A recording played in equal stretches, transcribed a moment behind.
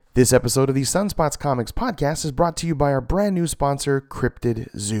This episode of the Sunspots Comics podcast is brought to you by our brand new sponsor, Cryptid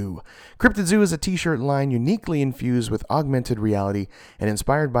Zoo. Cryptid Zoo is a t-shirt line uniquely infused with augmented reality and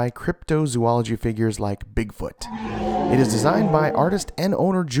inspired by cryptozoology figures like Bigfoot. It is designed by artist and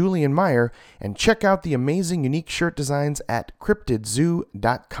owner Julian Meyer, and check out the amazing unique shirt designs at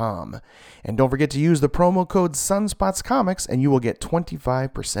cryptidzoo.com. And don't forget to use the promo code SunspotsComics and you will get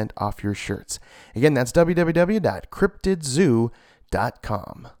 25% off your shirts. Again, that's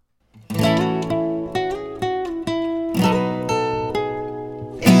www.cryptidzoo.com.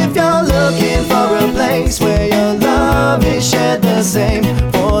 If you're looking for a place where your love is shared the same,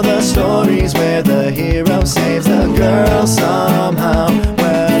 for the stories where the hero saves the girl somehow,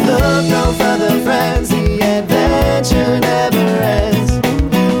 well, look no further, friends, the adventure never ends.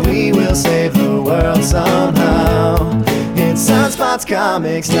 We will save the world somehow. It's Sunspots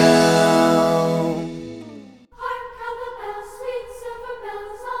Comics now.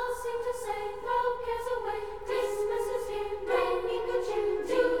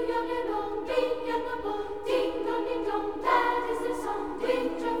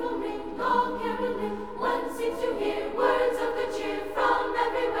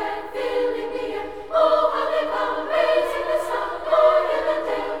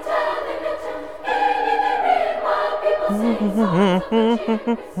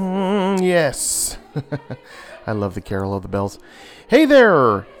 Yes. I love the Carol of the Bells. Hey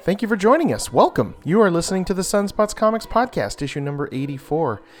there! Thank you for joining us. Welcome. You are listening to the Sunspots Comics Podcast, issue number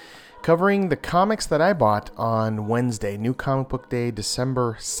 84, covering the comics that I bought on Wednesday, New Comic Book Day,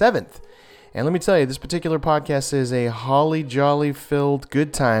 December 7th. And let me tell you, this particular podcast is a holly jolly filled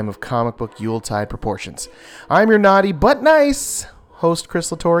good time of comic book Yuletide proportions. I'm your naughty but nice host,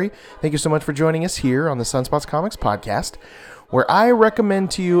 Chris Latore. Thank you so much for joining us here on the Sunspots Comics Podcast, where I recommend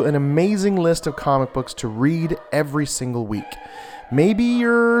to you an amazing list of comic books to read every single week. Maybe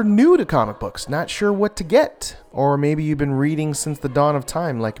you're new to comic books, not sure what to get, or maybe you've been reading since the dawn of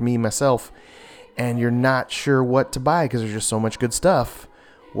time like me, myself, and you're not sure what to buy because there's just so much good stuff.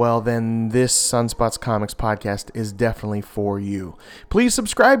 Well, then this Sunspots Comics Podcast is definitely for you. Please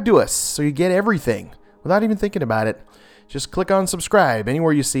subscribe to us so you get everything without even thinking about it. Just click on subscribe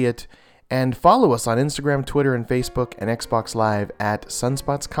anywhere you see it, and follow us on Instagram, Twitter, and Facebook, and Xbox Live at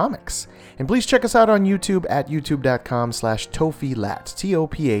Sunspots Comics. And please check us out on YouTube at youtube.com/Topheelat,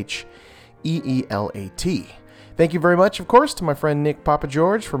 Topheelat. Thank you very much, of course, to my friend Nick Papa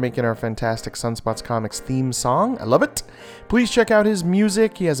George for making our fantastic Sunspots Comics theme song. I love it. Please check out his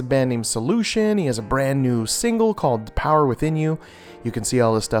music. He has a band named Solution. He has a brand new single called The Power Within You. You can see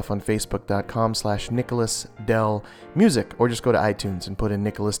all this stuff on Facebook.com/Nicholas Dell Music, or just go to iTunes and put in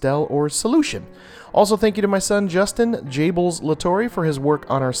Nicholas Dell or Solution. Also, thank you to my son Justin Jables Latore for his work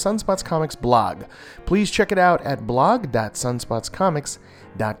on our Sunspots Comics blog. Please check it out at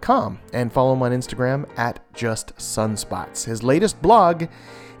blog.sunspotscomics.com and follow him on Instagram at JustSunspots. His latest blog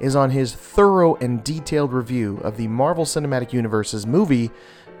is on his thorough and detailed review of the Marvel Cinematic Universe's movie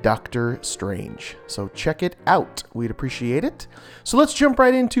Doctor Strange. So check it out. We'd appreciate it. So let's jump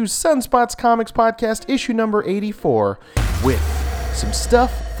right into Sunspots Comics Podcast, issue number 84, with some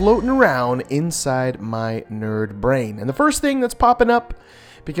stuff floating around inside my nerd brain. And the first thing that's popping up,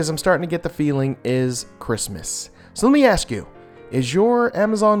 because I'm starting to get the feeling, is Christmas. So let me ask you, is your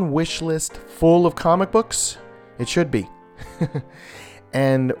Amazon wish list full of comic books? It should be.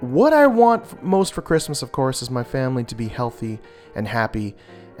 And what I want most for Christmas, of course, is my family to be healthy and happy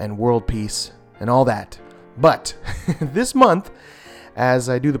and world peace and all that. But this month, as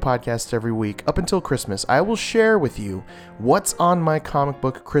I do the podcast every week, up until Christmas, I will share with you what's on my comic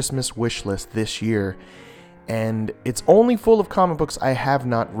book Christmas wish list this year. And it's only full of comic books I have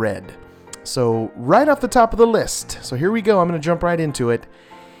not read. So right off the top of the list, so here we go, I'm going to jump right into it,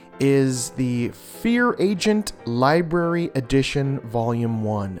 is the Fear Agent Library Edition Volume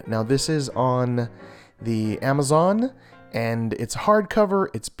 1. Now this is on the Amazon, and it's hardcover,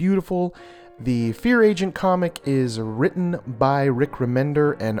 it's beautiful. The Fear Agent comic is written by Rick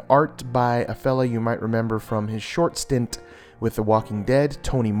Remender and art by a fella you might remember from his short stint with The Walking Dead,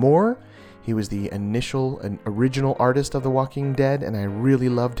 Tony Moore. He was the initial and original artist of The Walking Dead, and I really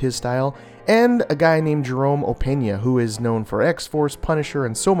loved his style. And a guy named Jerome Opeña, who is known for X-Force, Punisher,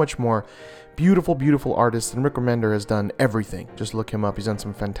 and so much more. Beautiful, beautiful artist, and Rick Remender has done everything. Just look him up. He's done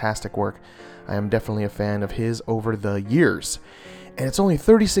some fantastic work. I am definitely a fan of his over the years. And it's only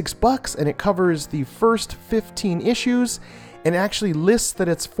 $36, and it covers the first 15 issues, and actually lists that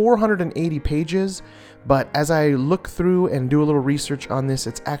it's 480 pages. But as I look through and do a little research on this,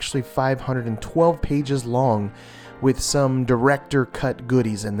 it's actually 512 pages long, with some director cut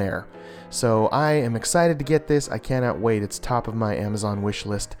goodies in there. So I am excited to get this. I cannot wait. It's top of my Amazon wish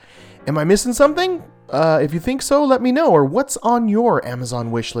list. Am I missing something? If you think so, let me know. Or what's on your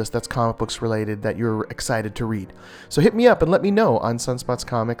Amazon wish list that's comic books related that you're excited to read? So hit me up and let me know on Sunspots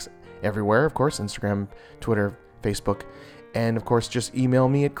Comics everywhere, of course, Instagram, Twitter, Facebook. And, of course, just email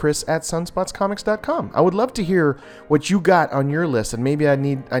me at chris@sunspotscomics.com. I would love to hear what you got on your list. And maybe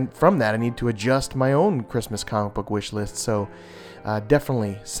from that, I need to adjust my own Christmas comic book wish list. So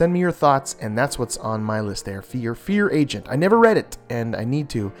definitely send me your thoughts. And that's what's on my list there. Fear Agent. I never read it, and I need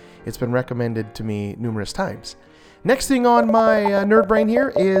to. It's been recommended to me numerous times. Next thing on my nerd brain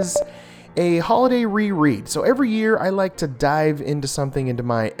here is a holiday reread. So every year I like to dive into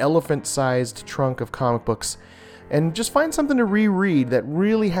my elephant-sized trunk of comic books and just find something to reread that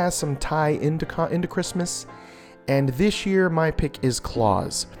really has some tie into Christmas. And this year my pick is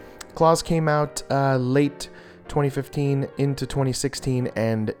Klaus. Klaus came out late 2015 into 2016,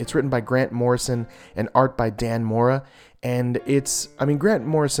 and it's written by Grant Morrison and art by Dan Mora. And Grant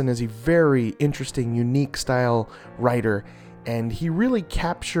Morrison is a very interesting, unique style writer, and he really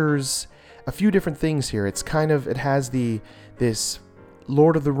captures a few different things here. It has this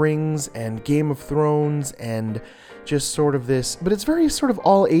Lord of the Rings and Game of Thrones and just sort of this, but it's very sort of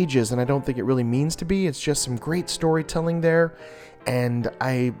all ages, and I don't think it really means to be. It's just some great storytelling there, and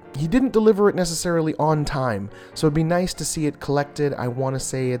he didn't deliver it necessarily on time, so it'd be nice to see it collected. I want to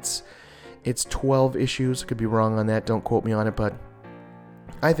say it's 12 issues. I could be wrong on that. Don't quote me on it, but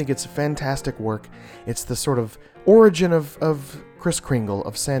I think it's a fantastic work. It's the sort of origin of Kris Kringle,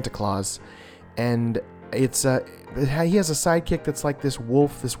 of Santa Claus, and he has a sidekick that's like this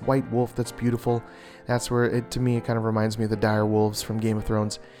wolf, this white wolf that's beautiful. That's where it kind of reminds me of the dire wolves from Game of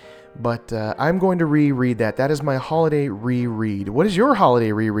Thrones. But I'm going to reread that. That is my holiday reread. What is your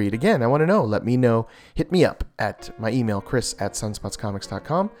holiday reread? Again, I want to know. Let me know. Hit me up at my email,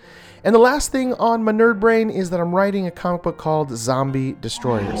 chris@sunspotscomics.com. And the last thing on my nerd brain is that I'm writing a comic book called Zombie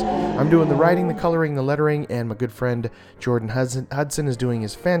Destroyers. I'm doing the writing, the coloring, the lettering, and my good friend Jordan Hudson is doing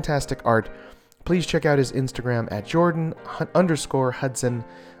his fantastic art. Please check out his Instagram at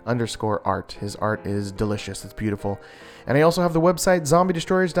Jordan_Hudson_art. His art is delicious. It's beautiful. And I also have the website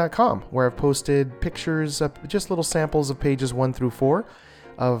zombiedestroyers.com, where I've posted pictures, just little samples of pages 1 through 4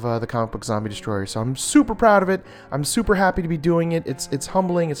 of the comic book Zombie Destroyers. So I'm super proud of it. I'm super happy to be doing it. It's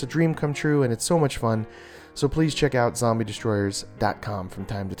humbling. It's a dream come true, and it's so much fun. So please check out zombiedestroyers.com from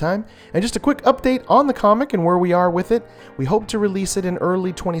time to time. And just a quick update on the comic and where we are with it. We hope to release it in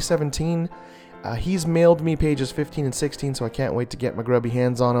early 2017. He's mailed me pages 15 and 16, so I can't wait to get my grubby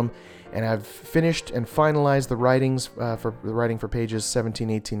hands on them. And I've finished and finalized the writing for pages 17,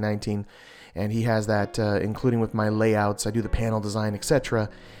 18, 19. And he has that, including with my layouts. I do the panel design, etc.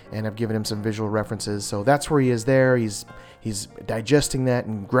 And I've given him some visual references. So that's where he is there. He's digesting that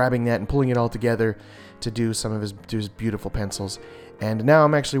and grabbing that and pulling it all together to do some of his beautiful pencils. And now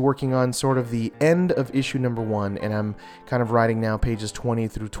I'm actually working on sort of the end of issue number 1, and I'm kind of writing now pages 20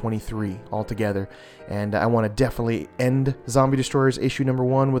 through 23 all together. And I want to definitely end Zombie Destroyers issue number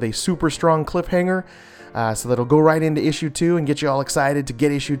 1 with a super strong cliffhanger, so that'll go right into issue 2 and get you all excited to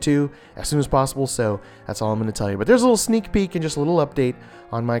get issue 2 as soon as possible. So that's all I'm going to tell you. But there's a little sneak peek and just a little update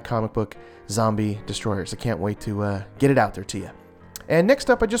on my comic book Zombie Destroyers. I can't wait to get it out there to you. And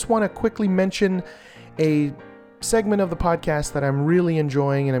next up, I just want to quickly mention a segment of the podcast that I'm really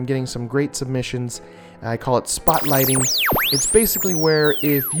enjoying, and I'm getting some great submissions. I call it Spotlighting. It's basically where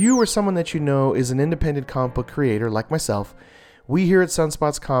if you or someone that you know is an independent comic book creator like myself, we here at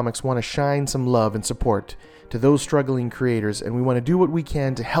Sunspots Comics want to shine some love and support to those struggling creators, and we want to do what we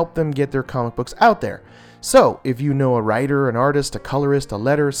can to help them get their comic books out there. So if you know a writer, an artist, a colorist, a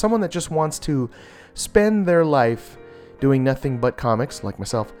letterer, someone that just wants to spend their life doing nothing but comics like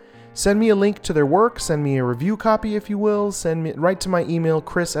myself, send me a link to their work, send me a review copy if you will, send me right to my email,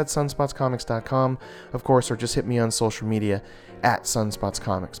 chris@sunspotscomics.com, of course, or just hit me on social media at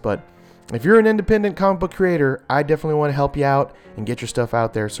sunspotscomics. But if you're an independent comic book creator, I definitely want to help you out and get your stuff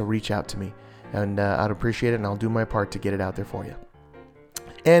out there, so reach out to me. And I'd appreciate it, and I'll do my part to get it out there for you.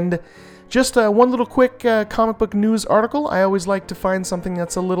 And just one little quick comic book news article. I always like to find something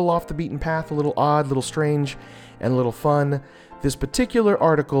that's a little off the beaten path, a little odd, a little strange, and a little fun. This particular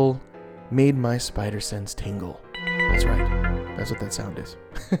article made my spider sense tingle. That's right. That's what that sound is.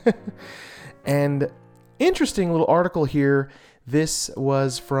 And interesting little article here. This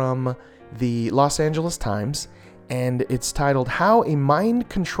was from the Los Angeles Times, and it's titled, How a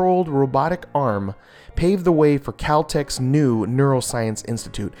Mind-Controlled Robotic Arm Paved the Way for Caltech's New Neuroscience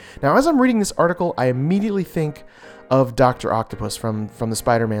Institute. Now, as I'm reading this article, I immediately think of Dr. Octopus from the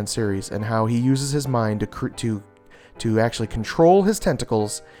Spider-Man series and how he uses his mind to to actually control his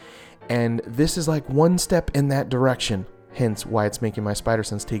tentacles, and this is like one step in that direction, hence why it's making my spider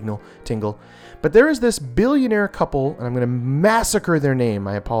sense tingle. But there is this billionaire couple, and I'm going to massacre their name,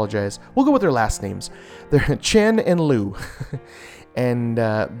 I apologize. We'll go with their last names. They're Chen and Lu. And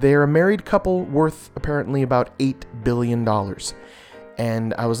they're a married couple worth apparently about $8 billion.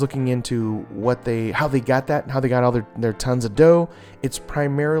 And I was looking into how they got that, how they got all their tons of dough. It's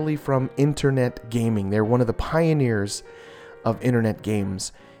primarily from internet gaming. They're one of the pioneers of internet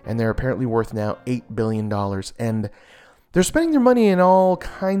games, and they're apparently worth now $8 billion. And they're spending their money in all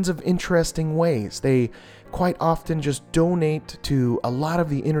kinds of interesting ways. They quite often just donate to a lot of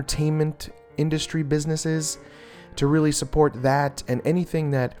the entertainment industry businesses to really support that, and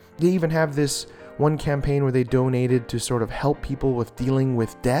anything that they even have this one campaign where they donated to sort of help people with dealing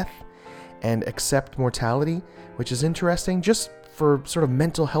with death and accept mortality, which is interesting just for sort of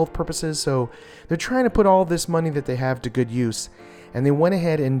mental health purposes. So they're trying to put all this money that they have to good use, and they went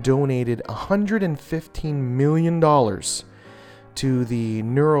ahead and donated $115 million to the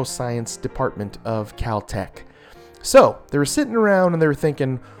neuroscience department of Caltech. So they were sitting around and they were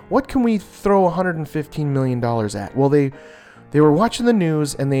thinking, what can we throw $115 million at? Well, they were watching the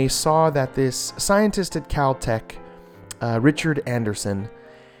news and they saw that this scientist at Caltech, Richard Anderson,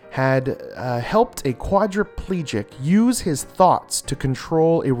 had helped a quadriplegic use his thoughts to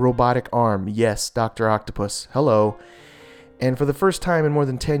control a robotic arm. Yes, Dr. Octopus, hello. And for the first time in more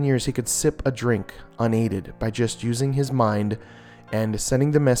than 10 years, he could sip a drink unaided by just using his mind and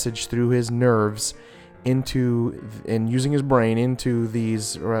sending the message through his nerves and using his brain into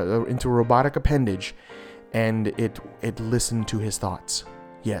a robotic appendage, and it listened to his thoughts.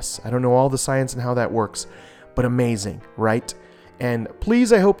 Yes, I don't know all the science and how that works, but amazing, right? And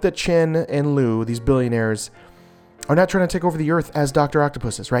please, I hope that Chen and Lu, these billionaires, are not trying to take over the earth as Dr.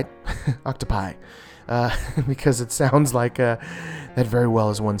 Octopus, right? Octopi. Because it sounds like that very well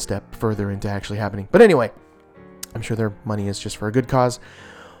is one step further into actually happening. But anyway, I'm sure their money is just for a good cause.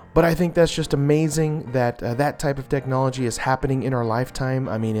 But I think that's just amazing that that type of technology is happening in our lifetime.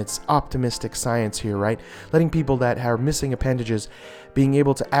 I mean, it's optimistic science here, right? Letting people that are missing appendages being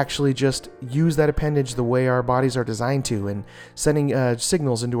able to actually just use that appendage the way our bodies are designed to, and sending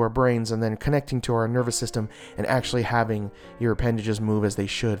signals into our brains and then connecting to our nervous system and actually having your appendages move as they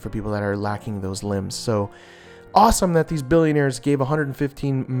should for people that are lacking those limbs. So awesome that these billionaires gave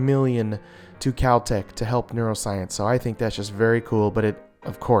 $115 million to Caltech to help neuroscience. So I think that's just very cool, but it,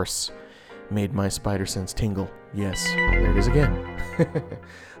 of course, made my spider sense tingle. Yes, there it is again.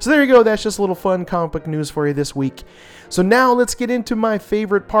 So there you go. That's just a little fun comic book news for you this week. So now let's get into my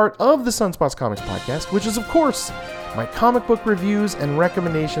favorite part of the Sunspots Comics podcast, which is, of course, my comic book reviews and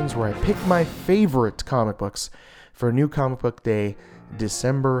recommendations, where I pick my favorite comic books for New Comic Book Day,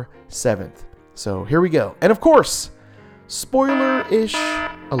 December 7th. So here we go. And of course, spoiler-ish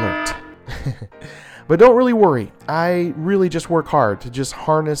alert. But don't really worry. I really just work hard to just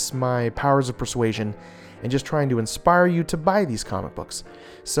harness my powers of persuasion and just trying to inspire you to buy these comic books.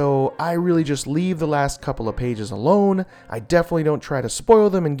 So I really just leave the last couple of pages alone. I definitely don't try to spoil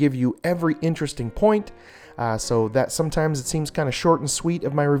them and give you every interesting point. So that sometimes it seems kind of short and sweet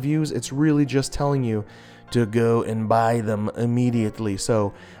of my reviews. It's really just telling you to go and buy them immediately.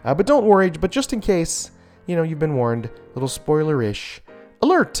 So, but don't worry. But just in case, you've been warned, little spoiler-ish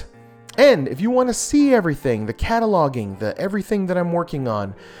alert. And if you want to see everything, the cataloging, everything that I'm working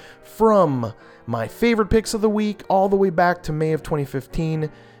on, from my favorite picks of the week all the way back to May of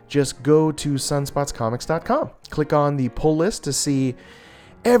 2015, just go to sunspotscomics.com. Click on the pull list to see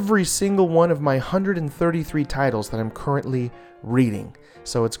every single one of my 133 titles that I'm currently reading.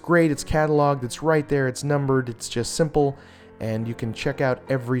 So it's great, it's cataloged, it's right there, it's numbered, it's just simple, and you can check out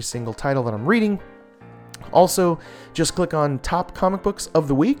every single title that I'm reading. Also, just click on Top Comic Books of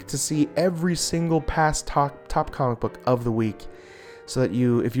the Week to see every single past top comic book of the week. So that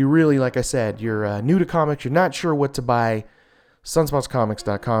if you really, like I said, you're new to comics, you're not sure what to buy,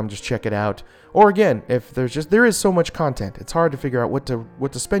 sunspotscomics.com, just check it out. Or again, if there is so much content, it's hard to figure out what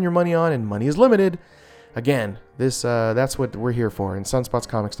to spend your money on, and money is limited. Again, that's what we're here for. And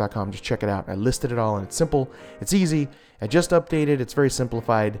sunspotscomics.com, just check it out. I listed it all, and it's simple, it's easy. I just updated, it's very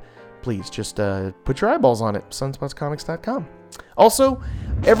simplified. Please just put your eyeballs on it, sunspotscomics.com. Also,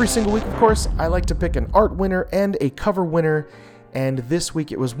 every single week, of course, I like to pick an art winner and a cover winner. And this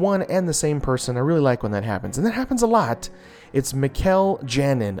week it was one and the same person. I really like when that happens. And that happens a lot. It's Mikel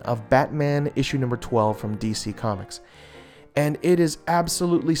Janin of Batman issue number 12 from DC Comics. And it is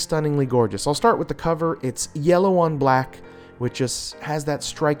absolutely stunningly gorgeous. I'll start with the cover. It's yellow on black, which just has that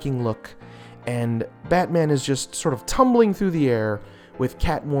striking look. And Batman is just sort of tumbling through the air with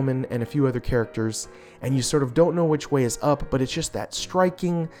Catwoman and a few other characters, and you sort of don't know which way is up, but it's just that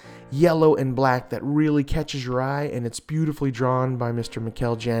striking yellow and black that really catches your eye, and it's beautifully drawn by Mr.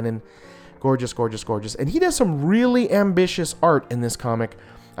 Mikel Janin. Gorgeous, gorgeous, gorgeous. And he does some really ambitious art in this comic.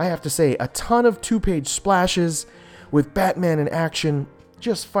 I have to say, a ton of 2-page splashes with Batman in action,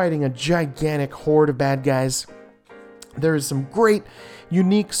 just fighting a gigantic horde of bad guys. There is some great,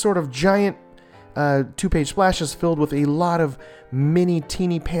 unique, sort of giant 2-page splashes filled with a lot of mini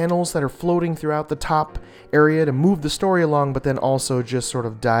teeny panels that are floating throughout the top area to move the story along, but then also just sort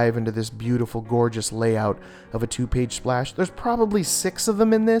of dive into this beautiful, gorgeous layout of a 2-page splash. There's probably 6 of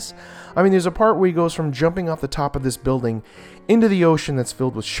them in this. I mean, there's a part where he goes from jumping off the top of this building into the ocean that's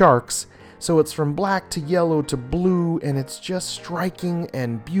filled with sharks. So it's from black to yellow to blue, and it's just striking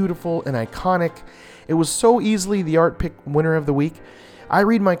and beautiful and iconic. It was so easily the art pick winner of the week. I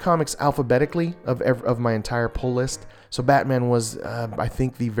read my comics alphabetically of my entire pull list. So Batman was, I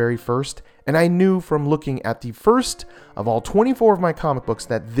think, the very first. And I knew from looking at the first of all 24 of my comic books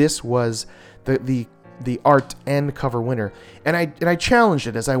that this was the art and cover winner. And I challenged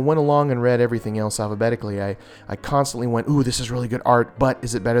it as I went along and read everything else alphabetically. I constantly went, ooh, this is really good art, but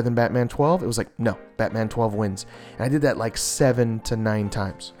is it better than Batman 12? It was like, no, Batman 12 wins. And I did that like 7 to 9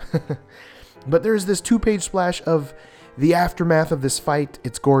 times. But there's this 2-page splash of the aftermath of this fight.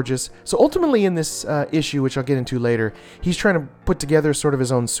 It's gorgeous. So ultimately in this issue, which I'll get into later, he's trying to put together sort of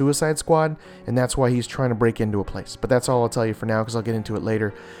his own Suicide Squad, and that's why he's trying to break into a place. But that's all I'll tell you for now, because I'll get into it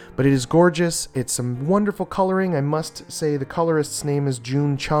later. But it is gorgeous. It's some wonderful coloring. I must say the colorist's name is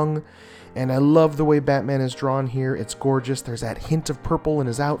June Chung, and I love the way Batman is drawn here. It's gorgeous. There's that hint of purple in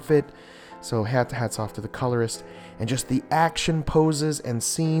his outfit. So hats off to the colorist. And just the action poses and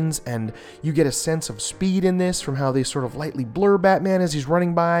scenes, and you get a sense of speed in this from how they sort of lightly blur Batman as he's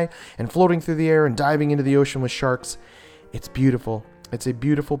running by and floating through the air and diving into the ocean with sharks. It's beautiful. It's a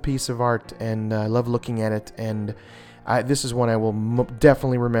beautiful piece of art, and I love looking at it, and this is one I will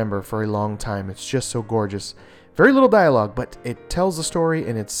definitely remember for a long time. It's just so gorgeous. Very little dialogue, but it tells the story,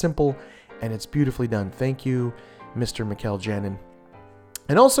 and it's simple, and it's beautifully done. Thank you, Mr. Mikel Janin.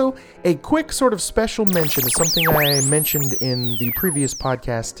 And also, a quick sort of special mention is something I mentioned in the previous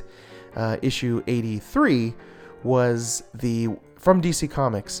podcast, issue 83, was from DC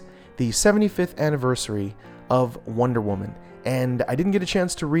Comics, the 75th anniversary of Wonder Woman. And I didn't get a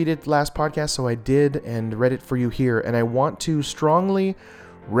chance to read it last podcast, so I did and read it for you here. And I want to strongly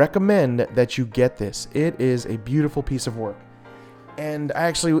recommend that you get this. It is a beautiful piece of work. And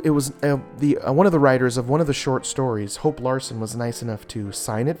actually, it was one of the writers of one of the short stories, Hope Larson, was nice enough to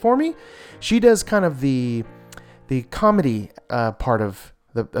sign it for me. She does kind of the comedy part of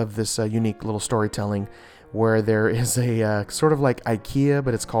this unique little storytelling, where there is a sort of like IKEA,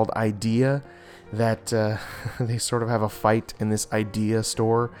 but it's called Idea, that they sort of have a fight in this Idea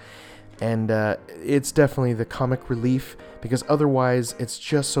store. And it's definitely the comic relief, because otherwise it's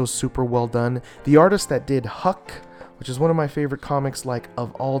just so super well done. The artist that did Huck, which is one of my favorite comics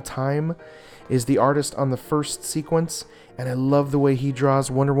of all time, is the artist on the first sequence, and I love the way he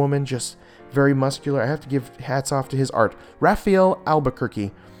draws Wonder Woman, just very muscular. I have to give hats off to his art. Raphael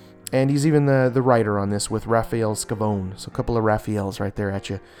Albuquerque, and he's even the writer on this with Raphael Scavone, so a couple of Raphaels right there at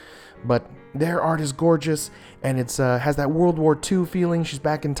you. But their art is gorgeous, and it's has that World War II feeling. She's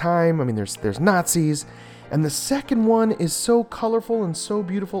back in time. I mean, there's Nazis, and the second one is so colorful and so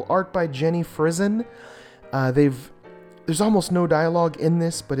beautiful. Art by Jenny Frison. There's almost no dialogue in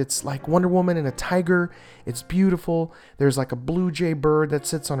this, but it's like Wonder Woman and a tiger. It's beautiful. There's like a blue jay bird that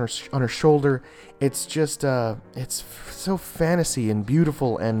sits on her shoulder. It's just it's so fantasy and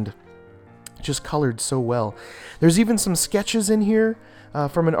beautiful and just colored so well. There's even some sketches in here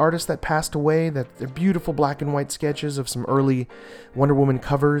from an artist that passed away. That they're beautiful black and white sketches of some early Wonder Woman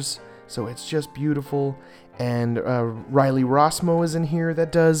covers. So it's just beautiful. And Riley Rossmo is in here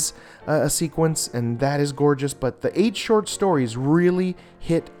that does a sequence, and that is gorgeous. But the 8 short stories really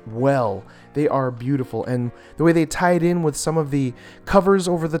hit well. They are beautiful, and the way they tie it in with some of the covers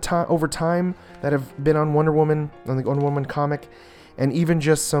over time that have been on Wonder Woman, on the Wonder Woman comic, and even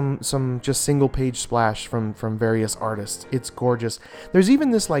just some just single page splash from various artists. It's gorgeous. There's even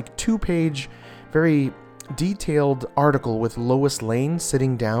this 2-page, very detailed article with Lois Lane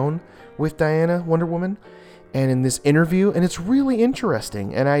sitting down with Diana, Wonder Woman, and in this interview, and it's really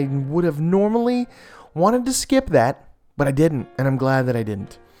interesting, and I would have normally wanted to skip that, but I didn't, and I'm glad that I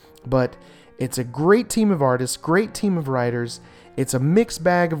didn't. But it's a great team of artists, great team of writers. It's a mixed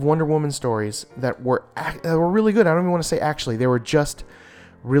bag of Wonder Woman stories that were really good. I don't even want to say actually, they were just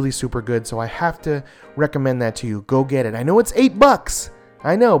really super good, so I have to recommend that to you. Go get it. I know it's $8,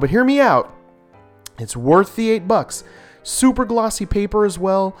 I know, but hear me out. It's worth the $8. Super glossy paper as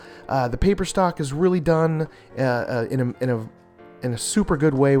well. The paper stock is really done in a super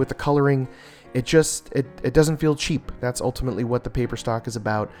good way with the coloring. It doesn't feel cheap. That's ultimately what the paper stock is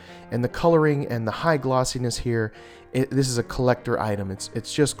about. And the coloring and the high glossiness here, this is a collector item.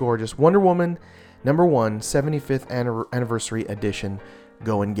 It's just gorgeous. Wonder Woman #1 75th anniversary edition.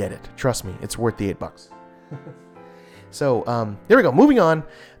 Go and get it. Trust me, it's worth the $8. So, there we go. Moving on,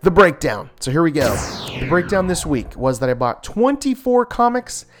 the breakdown. So here we go. The breakdown this week was that I bought 24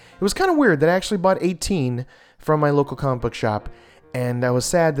 comics. It was kind of weird that I actually bought 18 from my local comic book shop, and I was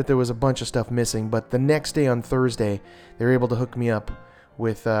sad that there was a bunch of stuff missing, but the next day on Thursday, they were able to hook me up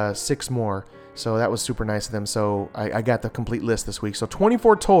with 6 more, so that was super nice of them. So I got the complete list this week. So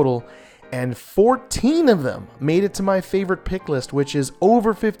 24 total, and 14 of them made it to my favorite pick list, which is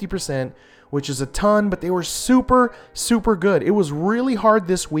over 50%, which is a ton, but they were super, super good. It was really hard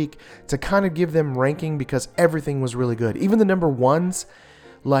this week to kind of give them ranking because everything was really good. Even the number ones,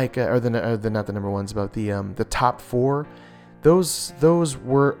 like, not the number ones, but the top 4, those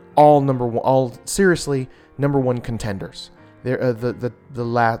were all seriously number 1 contenders. They're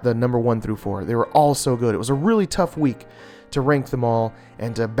the number 1 through 4. They were all so good. It was a really tough week to rank them all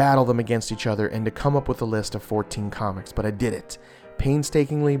and to battle them against each other and to come up with a list of 14 comics, but I did it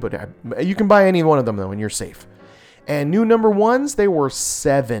painstakingly. But you can buy any one of them though, and you're safe. And new number 1s, they were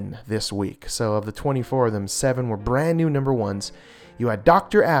 7 this week. So of the 24 of them, 7 were brand new number 1s. You had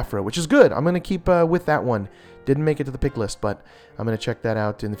Dr. Aphra, which is good. I'm going to keep with that one. Didn't make it to the pick list, but I'm going to check that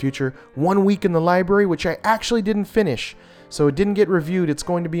out in the future. 1 Week in the Library, which I actually didn't finish. So it didn't get reviewed. It's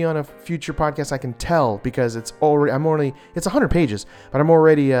going to be on a future podcast, I can tell, because it's 100 pages, but I'm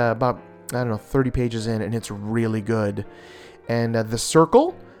already about 30 pages in, and it's really good. And The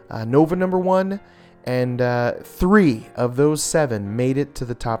Circle, Nova number 1, and 3 of those 7 made it to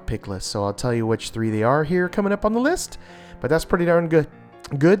the top pick list. So I'll tell you which 3 they are here coming up on the list, but that's pretty darn good.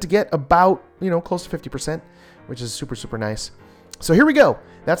 Good to get about, close to 50%, which is super, super nice. So here we go.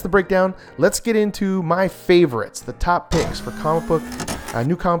 That's the breakdown. Let's get into my favorites, the top picks for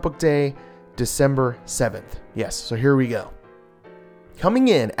New Comic Book Day, December 7th. Yes, so here we go. Coming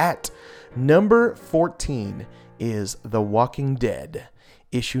in at number 14 is The Walking Dead,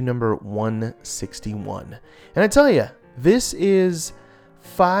 issue number 161. And I tell you, this is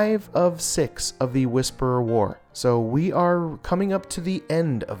 5 of 6 of the Whisperer War. So we are coming up to the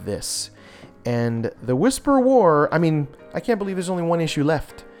end of this. And the Whisperer War, I can't believe there's only 1 issue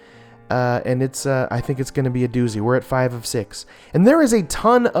left. And I think it's going to be a doozy. We're at 5 of 6. And there is a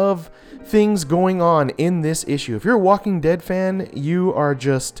ton of things going on in this issue. If you're a Walking Dead fan, you are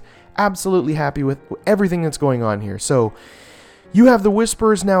just absolutely happy with everything that's going on here. So you have the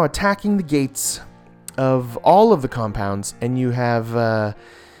Whisperers now attacking the gates of all of the compounds, and you have the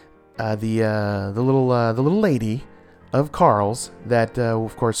little lady of Carl's that,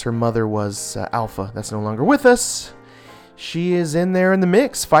 of course, her mother was Alpha. That's no longer with us. She is in there in the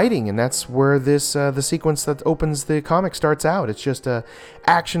mix fighting, and that's where this the sequence that opens the comic starts out. It's just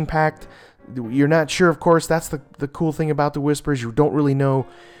action-packed. You're not sure, of course. That's the cool thing about the Whispers. You don't really know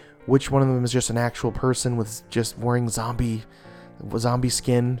which one of them is just an actual person with just wearing zombie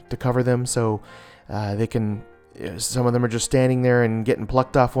skin to cover them. So they can. Some of them are just standing there and getting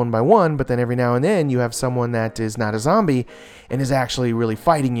plucked off one by one, but then every now and then you have someone that is not a zombie and is actually really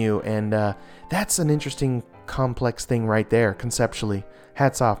fighting you, and that's an interesting, complex thing right there, conceptually.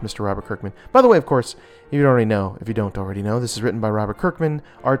 Hats off, Mr. Robert Kirkman. By the way, of course, if you don't already know, this is written by Robert Kirkman,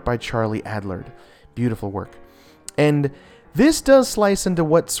 art by Charlie Adlard. Beautiful work. And this does slice into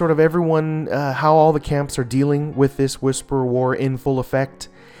what sort of everyone, how all the camps are dealing with this Whisperer War in full effect.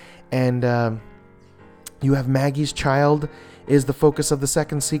 And you have Maggie's child is the focus of the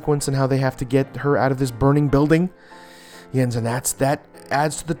second sequence and how they have to get her out of this burning building. And that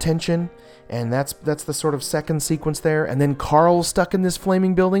adds to the tension. And that's the sort of second sequence there. And then Carl's stuck in this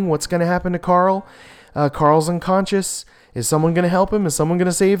flaming building. What's going to happen to Carl? Carl's unconscious. Is someone going to help him? Is someone going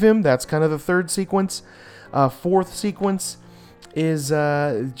to save him? That's kind of the third sequence. Fourth sequence is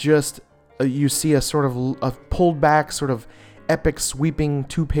you see a sort of a pulled back, sort of epic sweeping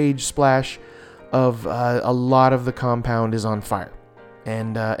 2-page splash of a lot of the compound is on fire.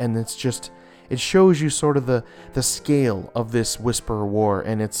 And it's just... It shows you sort of the scale of this Whisperer War,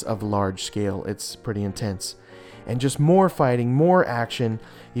 and it's of large scale. It's pretty intense. And just more fighting, more action.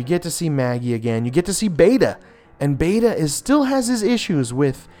 You get to see Maggie again. You get to see Beta. And Beta still has his issues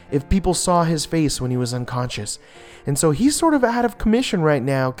with if people saw his face when he was unconscious. And so he's sort of out of commission right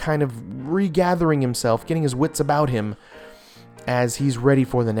now, kind of regathering himself, getting his wits about him as he's ready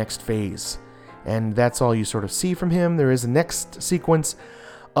for the next phase. And that's all you sort of see from him. There is a next sequence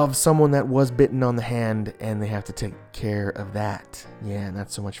of someone that was bitten on the hand, and they have to take care of that. Yeah,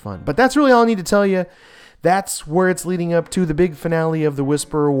 not so much fun. But that's really all I need to tell you. That's where it's leading up to the big finale of the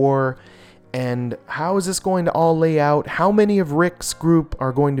Whisperer War. And how is this going to all lay out? How many of Rick's group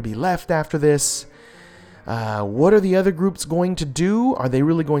are going to be left after this? What are the other groups going to do? Are they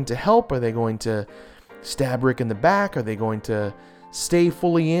really going to help? Are they going to stab Rick in the back? Are they going to stay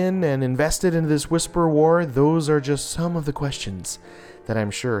fully in and invested into this Whisperer War? Those are just some of the questions that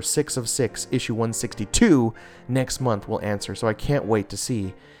I'm sure 6 of 6, issue 162, next month will answer. So I can't wait to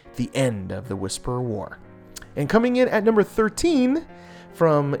see the end of the Whisperer War. And coming in at number 13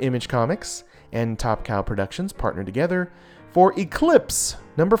 from Image Comics and Top Cow Productions, partnered together for Eclipse,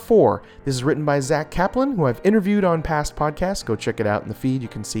 number 4. This is written by Zach Kaplan, who I've interviewed on past podcasts. Go check it out in the feed. You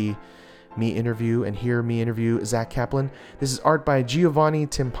can see me interview and hear me interview Zach Kaplan. This is art by Giovanni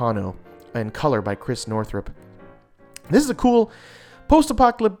Timpano and color by Chris Northrup. This is a cool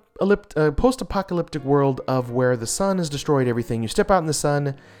post-apocalyptic world of where the sun has destroyed everything. You step out in the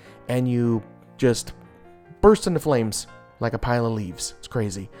sun and you just burst into flames like a pile of leaves. It's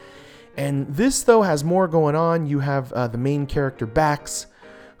crazy. And this, though, has more going on. You have the main character, Bax,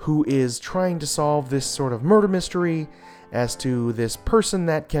 who is trying to solve this sort of murder mystery as to this person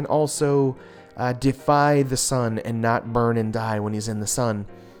that can also defy the sun and not burn and die when he's in the sun.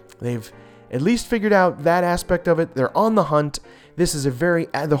 They've at least figured out that aspect of it. They're on the hunt. This is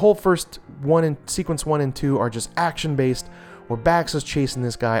the whole first one in sequence 1 and 2 are just action-based, where Bax is chasing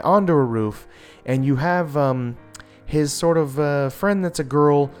this guy onto a roof, and you have his sort of friend that's a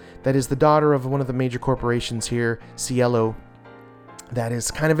girl that is the daughter of one of the major corporations here, Cielo, that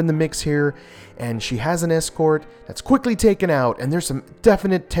is kind of in the mix here, and she has an escort that's quickly taken out, and there's some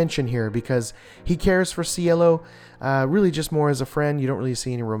definite tension here because he cares for Cielo, really just more as a friend. You don't really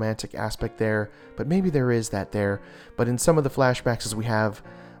see any romantic aspect there, but maybe there is that there. But in some of the flashbacks, as we have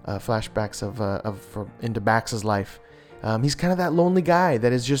flashbacks of into Bax's life, he's kind of that lonely guy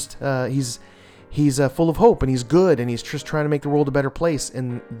that is just he's full of hope, and he's good, and he's just trying to make the world a better place,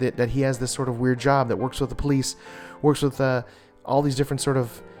 and that he has this sort of weird job that works with the police, works with all these different sort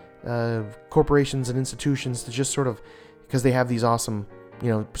of corporations and institutions to just sort of, because they have these awesome,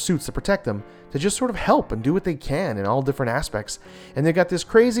 suits to protect them, to just sort of help and do what they can in all different aspects. And they've got this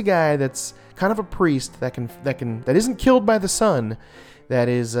crazy guy that's kind of a priest that isn't killed by the sun, that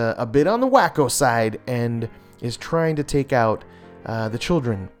is a bit on the wacko side and is trying to take out the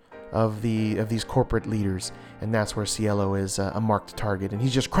children of these corporate leaders. And that's where Cielo is a marked target, and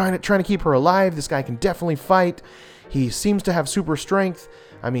he's just trying to keep her alive. This guy can definitely fight. He seems to have super strength.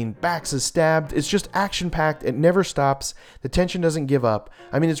 I mean, Bax is stabbed. It's just action-packed. It never stops. The tension doesn't give up.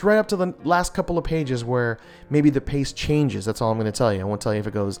 I mean, it's right up to the last couple of pages where maybe the pace changes. That's all I'm going to tell you. I won't tell you if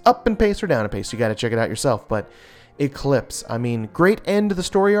it goes up in pace or down in pace. You got to check it out yourself. But Eclipse, I mean, great end to the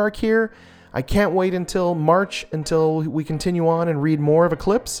story arc here. I can't wait until March until we continue on and read more of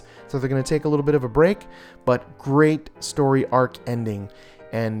Eclipse. So they're going to take a little bit of a break, but great story arc ending.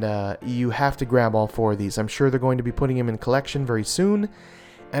 And you have to grab all 4 of these. I'm sure they're going to be putting them in collection very soon.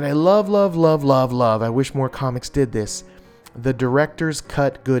 And I love, I wish more comics did this, the director's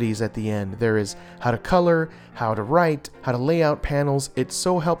cut goodies at the end. There is how to color, how to write, how to lay out panels. It's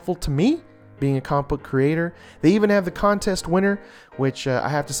so helpful to me, being a comic book creator. They even have the contest winner, which I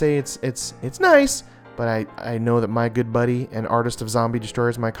have to say it's nice, but I know that my good buddy and artist of Zombie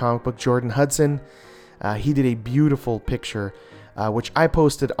Destroyers, my comic book, Jordan Hudson, he did a beautiful picture, which I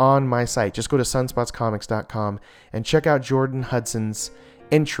posted on my site. Just go to sunspotscomics.com and check out Jordan Hudson's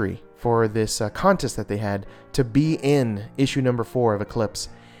entry for this contest that they had to be in issue number 4 of Eclipse.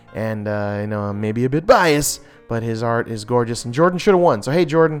 And I'm maybe a bit biased, but his art is gorgeous, and Jordan should have won. So hey,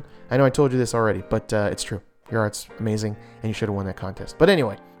 Jordan, I know I told you this already, but it's true. Your art's amazing, and you should have won that contest. But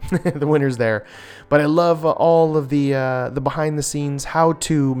anyway, the winner's there. But I love all of the behind the scenes, how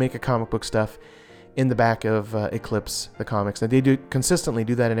to make a comic book stuff in the back of Eclipse, the comics. And they do consistently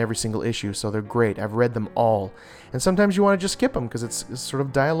do that in every single issue, so they're great. I've read them all. And sometimes you want to just skip them because it's sort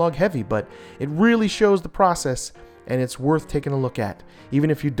of dialogue heavy, but it really shows the process, and it's worth taking a look at.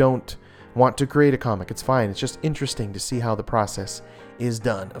 Even if you don't want to create a comic, it's fine. It's just interesting to see how the process is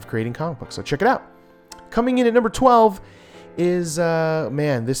done of creating comic books. So check it out. Coming in at number 12 is,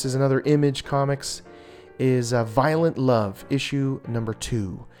 this is another Image Comics, is Violent Love, issue number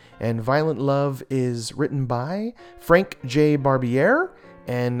 2. And Violent Love is written by Frank J. Barbiere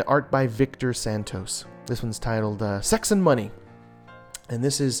and art by Victor Santos. This one's titled Sex and Money. And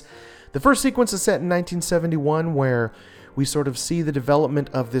this is, the first sequence is set in 1971, where we sort of see the development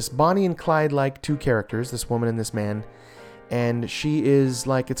of this Bonnie and Clyde-like 2 characters, this woman and this man. And she is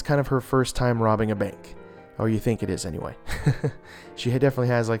like, it's kind of her first time robbing a bank. Or you think it is anyway. She definitely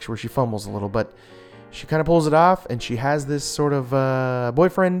has like where she fumbles a little, but she kind of pulls it off, and she has this sort of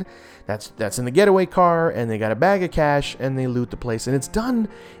boyfriend that's in the getaway car, and they got a bag of cash, and they loot the place. And it's done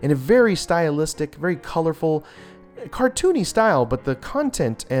in a very stylistic, very colorful, cartoony style, but the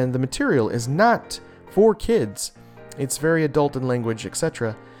content and the material is not for kids. It's very adult in language,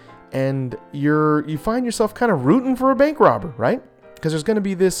 etc. And you find yourself kind of rooting for a bank robber, right? Because there's going to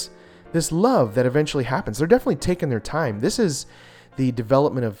be this love that eventually happens. They're definitely taking their time. This is the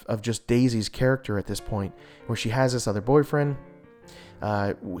development of just Daisy's character at this point, where she has this other boyfriend.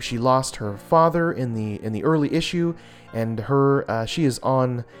 She lost her father in the early issue, and she is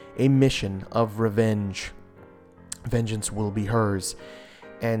on a mission of revenge. Vengeance will be hers,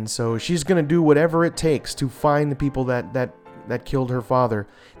 and so she's gonna do whatever it takes to find the people that killed her father.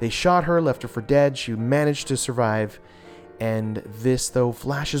 They shot her, left her for dead. She managed to survive. And this, though,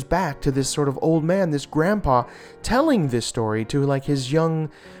 flashes back to this sort of old man, this grandpa, telling this story to like his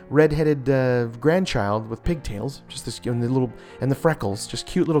young, redheaded grandchild with pigtails, just this, and the freckles, just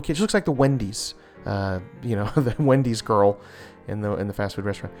cute little kid. She looks like the Wendy's, the Wendy's girl in the fast food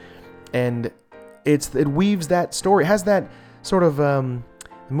restaurant. And it weaves that story. It has that sort of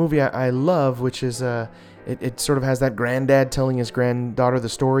movie I love, which is It sort of has that granddad telling his granddaughter the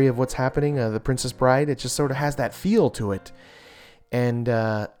story of what's happening, The Princess Bride. It just sort of has that feel to it. And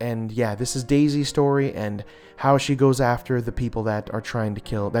yeah, this is Daisy's story and how she goes after the people that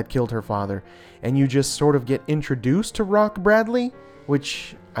killed her father. And you just sort of get introduced to Rock Bradley,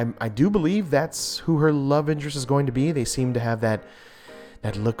 which I do believe that's who her love interest is going to be. They seem to have that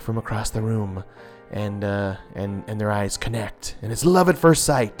look from across the room, and their eyes connect, and it's love at first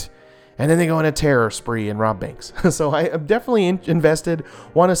sight. And then they go on a terror spree and rob banks. So I am definitely invested,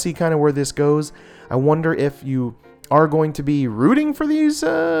 want to see kind of where this goes. I wonder if you are going to be rooting for these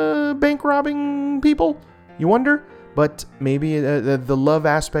bank robbing people. You wonder? But maybe the love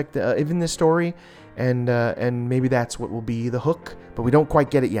aspect in this story, and maybe that's what will be the hook. But we don't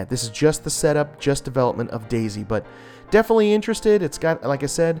quite get it yet. This is just the setup, just development of Daisy. But definitely interested. It's got, like I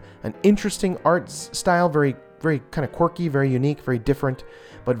said, an interesting art style, very, very kind of quirky, very unique, very different.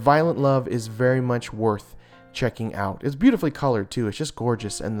 But Violent Love is very much worth checking out. It's beautifully colored too. It's just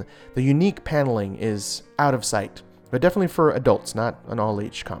gorgeous, and the unique paneling is out of sight. But definitely for adults, not an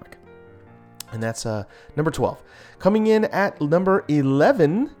all-age comic. And that's number 12. Coming in at number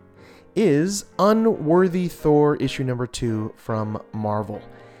 11 is Unworthy Thor issue number 2 from Marvel.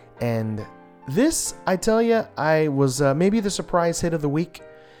 And this, I tell you, I was maybe the surprise hit of the week,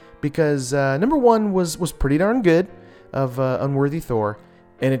 because number 1 was pretty darn good of Unworthy Thor.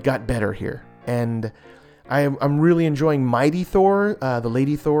 And it got better here. And I'm really enjoying Mighty Thor, the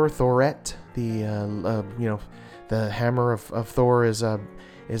Lady Thor, Thorette. The hammer of Thor is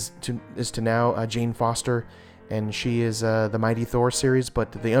to now Jane Foster, and she is the Mighty Thor series.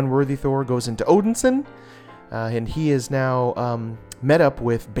 But the Unworthy Thor goes into Odinson, and he is now met up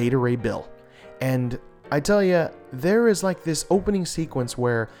with Beta Ray Bill. And I tell you, there is like this opening sequence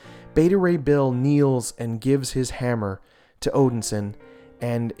where Beta Ray Bill kneels and gives his hammer to Odinson.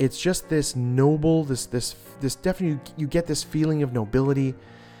 And it's just this noble, this definitely, you get this feeling of nobility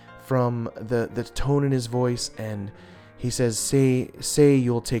from the tone in his voice. And he says, say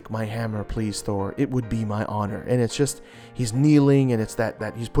you'll take my hammer, please, Thor. It would be my honor. And it's just, he's kneeling, and it's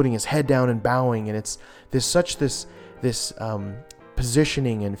that he's putting his head down and bowing. And it's this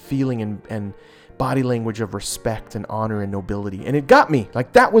positioning and feeling and body language of respect and honor and nobility. And it got me.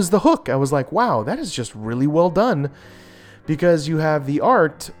 Like, that was the hook. I was like, wow, that is just really well done. Because you have the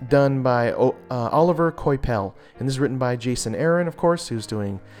art done by Oliver Coipel. And this is written by Jason Aaron, of course, who's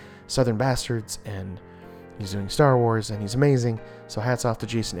doing Southern Bastards, and he's doing Star Wars, and he's amazing. So hats off to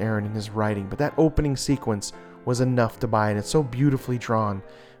Jason Aaron and his writing. But that opening sequence was enough to buy, and it's so beautifully drawn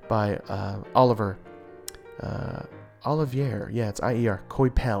by Olivier. Yeah, it's I-E-R,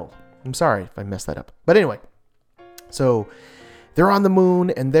 Coipel. I'm sorry if I messed that up. But anyway, so they're on the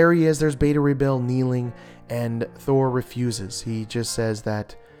moon, and there he is. There's Beta Ray Bill kneeling. And Thor refuses. He just says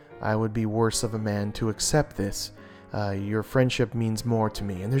that I would be worse of a man to accept this. Your friendship means more to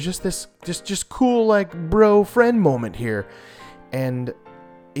me. And there's just this just cool, like, bro friend moment here. And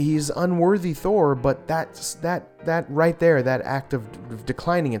he's unworthy Thor, but that right there, that act of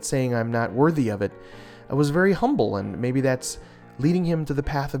declining it, saying I'm not worthy of it, was very humble. And maybe that's leading him to the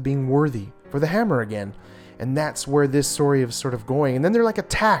path of being worthy for the hammer again. And that's where this story is sort of going. And then they're like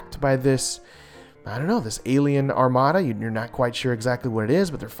attacked by this, I don't know, this alien armada. You're not quite sure exactly what it is,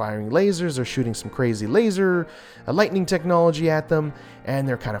 but they're firing lasers. They're shooting some crazy laser lightning technology at them, and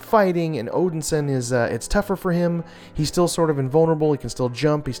they're kind of fighting. And Odinson is, it's tougher for him. He's still sort of invulnerable. He can still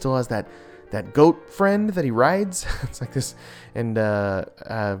jump. He still has that that goat friend that he rides. It's like this, and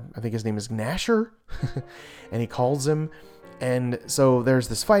I think his name is Gnasher, and he calls him. And so there's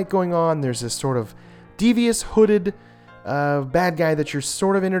this fight going on. There's this sort of devious, hooded bad guy that you're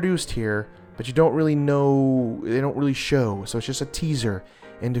sort of introduced here, but you don't really know, they don't really show. So it's just a teaser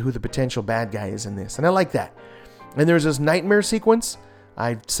into who the potential bad guy is in this. And I like that. And there's this nightmare sequence.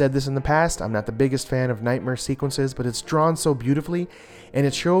 I've said this in the past. I'm not the biggest fan of nightmare sequences, but it's drawn so beautifully. And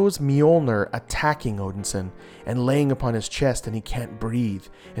it shows Mjolnir attacking Odinson and laying upon his chest, and he can't breathe.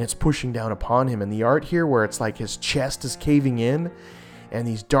 And it's pushing down upon him. And the art here where it's like his chest is caving in and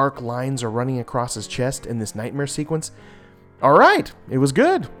these dark lines are running across his chest in this nightmare sequence. All right, it was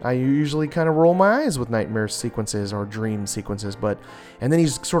good. I usually kind of roll my eyes with nightmare sequences or dream sequences, and then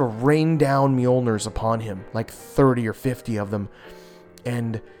he's sort of rained down Mjolnirs upon him, like 30 or 50 of them,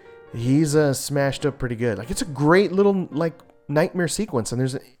 and he's smashed up pretty good. Like, it's a great little like nightmare sequence, and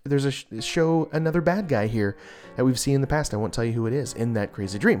there's a show another bad guy here that we've seen in the past. I won't tell you who it is in that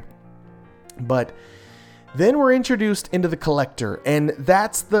crazy dream, but then we're introduced into the Collector, and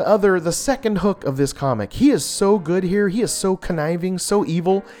that's the second hook of this comic. He is so good here. He is so conniving, so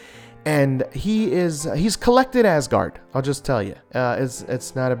evil, and he's collected Asgard. I'll just tell you,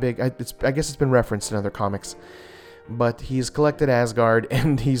 it's not a big. I guess it's been referenced in other comics, but he's collected Asgard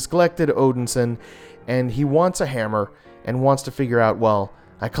and he's collected Odinson, and he wants a hammer and wants to figure out, well,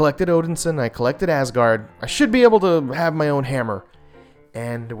 I collected Odinson, I collected Asgard, I should be able to have my own hammer.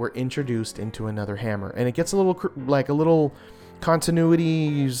 And we're introduced into another hammer, and it gets a little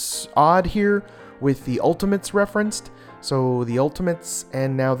continuity's odd here with the Ultimates referenced. So the Ultimates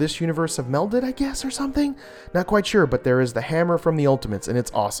and now this universe have melded, I guess, or something. Not quite sure, but there is the hammer from the Ultimates, and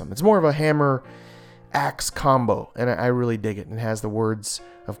it's awesome. It's more of a hammer axe combo, and I really dig it. It has the words,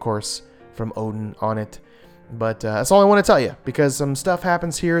 of course, from Odin on it. But that's all I want to tell you, because some stuff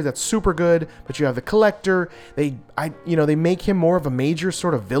happens here that's super good. But you have the Collector. They make him more of a major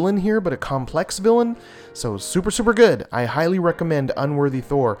sort of villain here, but a complex villain. So super, super good. I highly recommend Unworthy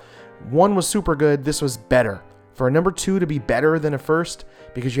Thor. 1 was super good. This was better. For a number 2 to be better than a first,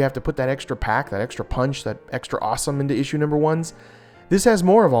 because you have to put that extra pack, that extra punch, that extra awesome into issue number 1s. This has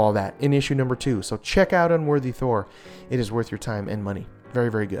more of all of that in issue number 2. So check out Unworthy Thor. It is worth your time and money. Very,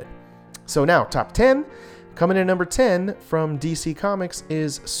 very good. So now, top 10. Coming in number 10 from DC Comics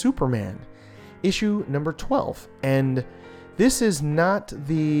is Superman, issue number 12. And this is not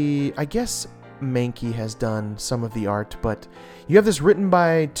I guess Mankey has done some of the art, but you have this written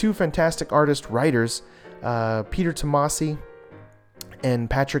by 2 fantastic writers, Peter Tomasi and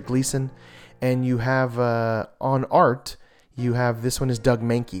Patrick Gleason. And you have, on art, you have, this one is Doug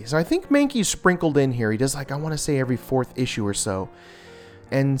Mankey. So I think Mankey's sprinkled in here. He does, I want to say every 4th issue or so.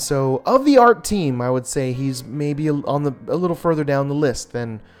 And so, of the art team, I would say he's maybe a little further down the list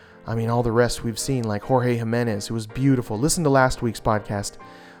than, all the rest we've seen, like Jorge Jimenez, who was beautiful. Listen to last week's podcast.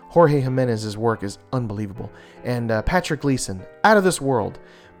 Jorge Jimenez's work is unbelievable. And Patrick Gleason, out of this world.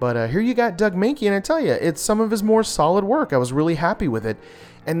 But here you got Doug Mankey, and I tell you, it's some of his more solid work. I was really happy with it.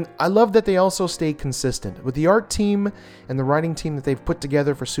 And I love that they also stay consistent. With the art team and the writing team that they've put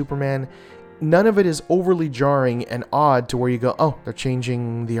together for Superman, none of it is overly jarring and odd to where you go, oh, they're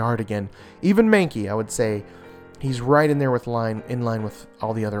changing the art again. Even Mankey, I would say, he's right in there in line with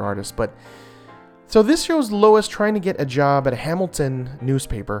all the other artists. But so this shows Lois trying to get a job at a Hamilton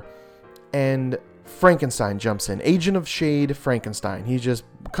newspaper, and Frankenstein jumps in. Agent of Shade Frankenstein. He just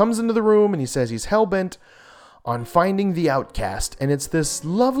comes into the room and he says he's hellbent on finding the outcast. And it's this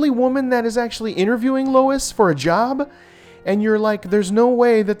lovely woman that is actually interviewing Lois for a job. And you're like, there's no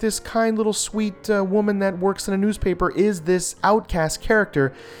way that this kind little sweet woman that works in a newspaper is this outcast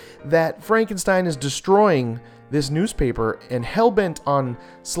character that Frankenstein is destroying this newspaper and hellbent on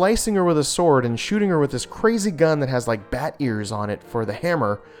slicing her with a sword and shooting her with this crazy gun that has like bat ears on it for the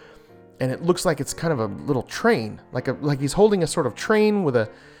hammer. And it looks like it's kind of a little train, like he's holding a sort of train with a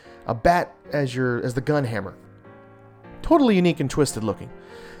bat as the gun hammer. Totally unique and twisted looking.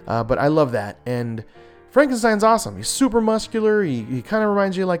 But I love that. And Frankenstein's awesome. He's super muscular. He kind of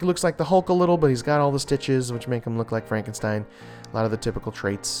reminds you, looks like the Hulk a little, but he's got all the stitches, which make him look like Frankenstein. A lot of the typical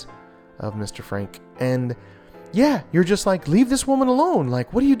traits of Mr. Frank. And yeah, you're just like, leave this woman alone.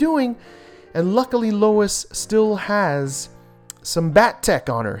 Like, what are you doing? And luckily, Lois still has some bat tech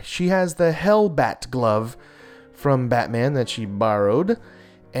on her. She has the Hellbat glove from Batman that she borrowed.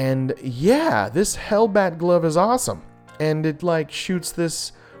 And yeah, this Hellbat glove is awesome. And it shoots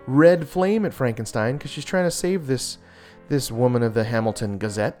this red flame at Frankenstein because she's trying to save this woman of the Hamilton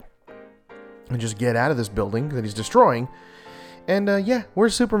Gazette and just get out of this building that he's destroying. And yeah,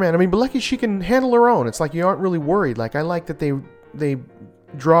 where's Superman? But lucky she can handle her own. It's like you aren't really worried. I like that they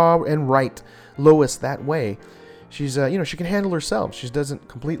draw and write Lois that way. She's, she can handle herself. She doesn't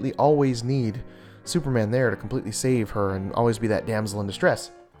completely always need Superman there to completely save her and always be that damsel in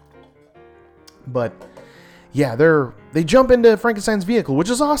distress. But yeah, they jump into Frankenstein's vehicle, which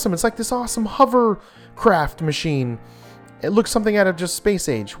is awesome. It's like this awesome hovercraft machine. It looks something out of just Space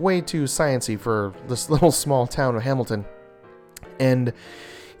Age, way too sciencey for this little small town of Hamilton. And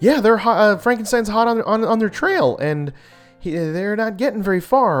yeah, they're Frankenstein's hot on their trail, and they're not getting very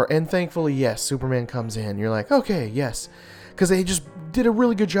far. And thankfully, yes, Superman comes in. You're like, okay, yes, because they just did a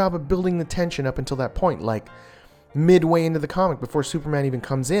really good job of building the tension up until that point, like midway into the comic before Superman even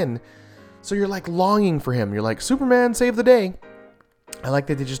comes in. So you're like longing for him. You're like, Superman, save the day. I like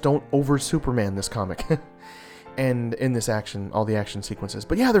that they just don't over Superman this comic. And in this action, all the action sequences.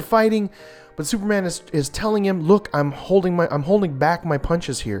 But yeah, they're fighting, but Superman is telling him, look, I'm holding back my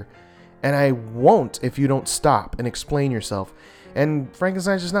punches here, and I won't if you don't stop and explain yourself. And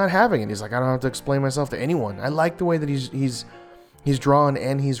Frankenstein's just not having it. He's like, I don't have to explain myself to anyone. I like the way that he's drawn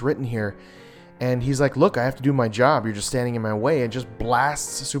and he's written here. And he's like, look, I have to do my job. You're just standing in my way. And just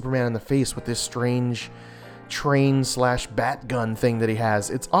blasts Superman in the face with this strange train/bat gun thing that he has.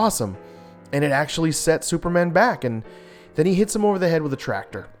 It's awesome. And it actually sets Superman back. And then he hits him over the head with a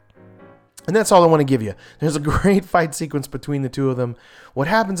tractor. And that's all I want to give you. There's a great fight sequence between the two of them. What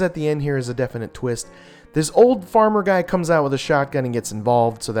happens at the end here is a definite twist. This old farmer guy comes out with a shotgun and gets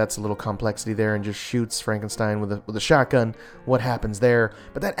involved, so that's a little complexity there, and just shoots Frankenstein with a shotgun. What happens there?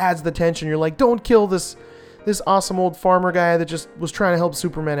 But that adds the tension. You're like, don't kill this awesome old farmer guy that just was trying to help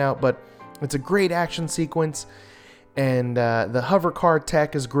Superman out. But it's a great action sequence, and the hover car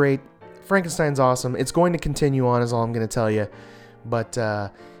tech is great. Frankenstein's awesome. It's going to continue on, is all I'm going to tell you. But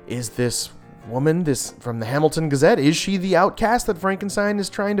is this woman, this from the Hamilton Gazette, is she the outcast that Frankenstein is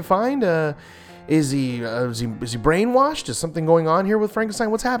trying to find? Is he brainwashed? Is something going on here with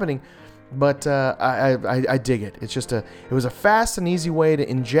Frankenstein? What's happening? But I dig it. It's just it was a fast and easy way to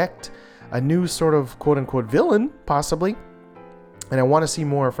inject a new sort of quote unquote villain, possibly. And I want to see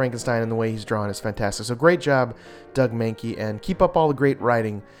more of Frankenstein, and the way he's drawn is fantastic. So great job, Doug Mahnke, and keep up all the great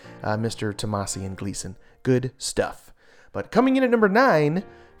writing, Mr. Tomasi and Gleason. Good stuff. But coming in at number 9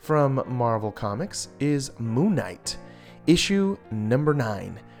 from Marvel Comics is Moon Knight, issue number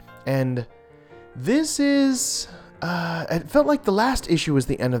 9. And this is, it felt like the last issue was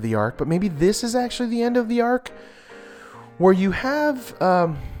the end of the arc, but maybe this is actually the end of the arc, where you have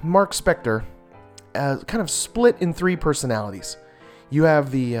Mark Spector kind of split in 3 personalities. You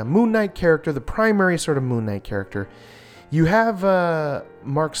have the Moon Knight character, the primary sort of Moon Knight character. You have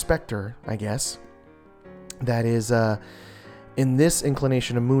Mark Spector, I guess, that is in this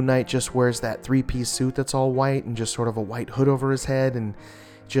inclination of Moon Knight just wears that 3-piece suit that's all white and just sort of a white hood over his head, and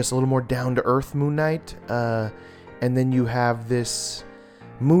just a little more down-to-earth Moon Knight. And then you have this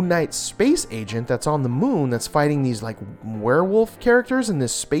Moon Knight space agent that's on the moon that's fighting these like werewolf characters in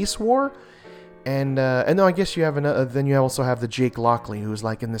this space war. And then I guess you have another. Then you also have the Jake Lockley, who's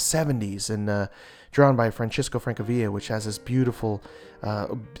like in the 70s and drawn by Francesco Francavilla, which has this beautifully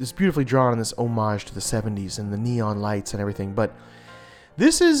drawn in this homage to the 70s and the neon lights and everything. But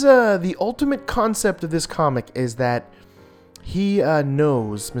this is the ultimate concept of this comic is that he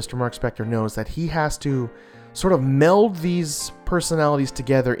knows, Mr. Mark Spector knows that he has to sort of meld these personalities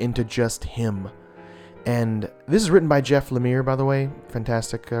together into just him. And this is written by Jeff Lemire, by the way.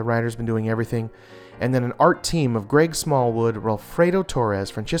 Fantastic writer's been doing everything. And then an art team of Greg Smallwood, Alfredo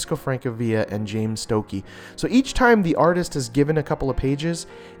Torres, Francesco Francavilla, and James Stokey. So each time the artist is given a couple of pages,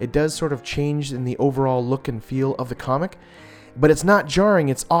 it does sort of change in the overall look and feel of the comic. But it's not jarring,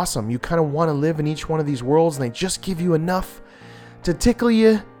 it's awesome. You kind of want to live in each one of these worlds, and they just give you enough to tickle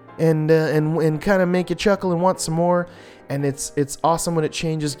you and kind of make you chuckle and want some more. And it's awesome when it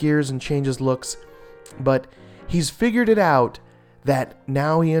changes gears and changes looks. But he's figured it out that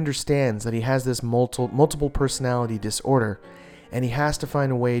now he understands that he has this multiple personality disorder, and he has to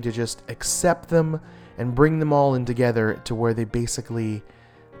find a way to just accept them and bring them all in together to where they basically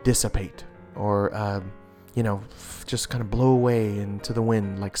dissipate or, just kind of blow away into the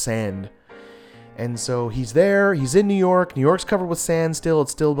wind like sand. And so he's there, he's in New York. New York's covered with sand still.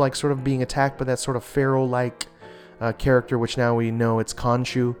 It's still like sort of being attacked by that sort of pharaoh-like character, which now we know it's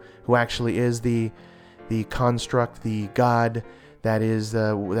Khonshu, who actually is the construct, the god that is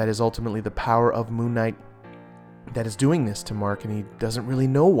ultimately the power of Moon Knight that is doing this to Mark, and he doesn't really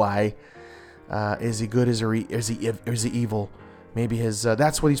know why. Is he good? Is he evil? Maybe his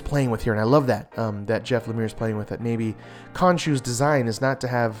that's what he's playing with here, and I love that that Jeff Lemire is playing with that. Maybe Khonshu's design is not to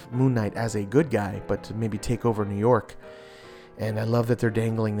have Moon Knight as a good guy, but to maybe take over New York. And I love that they're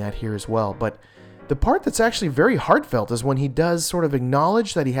dangling that here as well. But the part that's actually very heartfelt is when he does sort of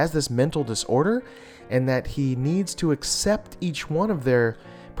acknowledge that he has this mental disorder and that he needs to accept each one of their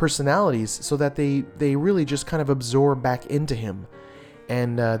personalities so that they really just kind of absorb back into him.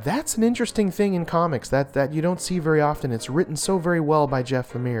 And that's an interesting thing in comics that you don't see very often. It's written so very well by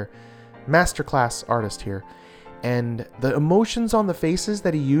Jeff Lemire, masterclass artist here. And the emotions on the faces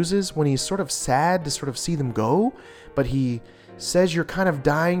that he uses when he's sort of sad to sort of see them go, but he says you're kind of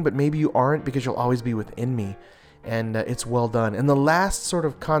dying, but maybe you aren't because you'll always be within me. And it's well done. And the last sort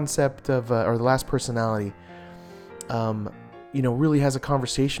of concept of, or the last personality, really has a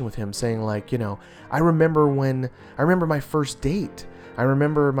conversation with him saying like, I remember my first date. I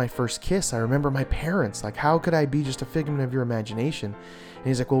remember my first kiss. I remember my parents. Like, how could I be just a figment of your imagination? And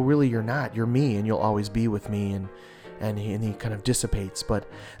he's like, well, really, you're not. You're me, and you'll always be with me. And he kind of dissipates. But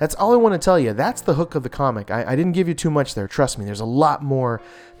that's all I want to tell you. That's the hook of the comic. I didn't give you too much there. Trust me, there's a lot more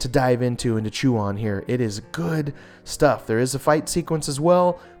to dive into and to chew on here. It is good stuff. There is a fight sequence as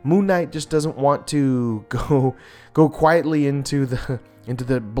well. Moon Knight just doesn't want to go quietly into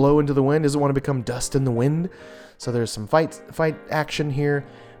the blow into the wind. Doesn't want to become dust in the wind. So there's some fight action here,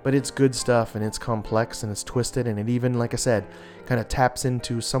 but it's good stuff, and it's complex, and it's twisted, and it even, like I said, kind of taps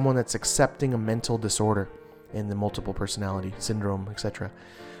into someone that's accepting a mental disorder in the multiple personality syndrome, etc.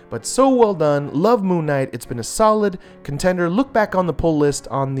 But so well done. Love Moon Knight. It's been a solid contender. Look back on the pull list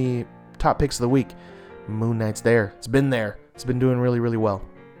on the top picks of the week. Moon Knight's there. It's been there. It's been doing really, really well.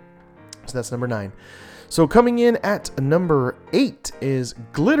 So that's number 9. So coming in at number 8 is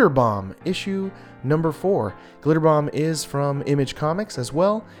Glitter Bomb, issue number 4. Glitter Bomb is from Image Comics as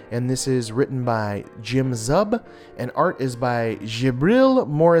well, and this is written by Jim Zub, and art is by Jibril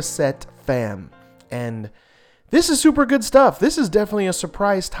Morissette Pham. And this is super good stuff. This is definitely a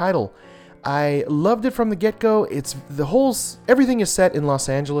surprise title. I loved it from the get-go. Everything is set in Los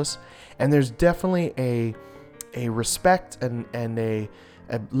Angeles, and there's definitely a respect and a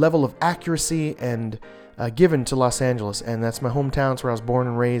level of accuracy and given to Los Angeles, and that's my hometown. It's where I was born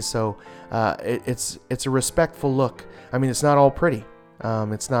and raised, so it's a respectful look. I mean, it's not all pretty.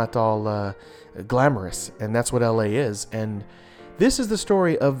 It's not all glamorous, and that's what LA is. And this is the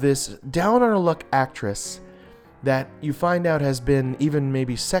story of this down-on-her-luck actress that you find out has been even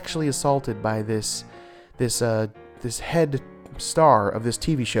maybe sexually assaulted by this head star of this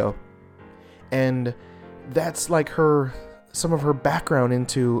TV show, and that's like some of her background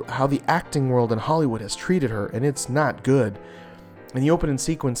into how the acting world in Hollywood has treated her, and it's not good. And the opening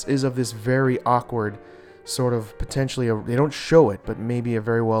sequence is of this very awkward sort of potentially they don't show it, but maybe a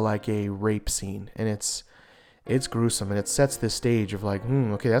very well like a rape scene, and it's gruesome, and it sets this stage of like,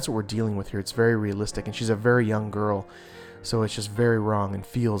 okay, that's what we're dealing with here. It's very realistic, and she's a very young girl, so it's just very wrong and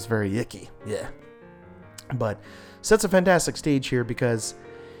feels very icky. Yeah. But sets a fantastic stage here because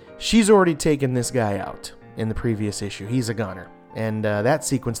she's already taken this guy out in the previous issue. He's a goner, and that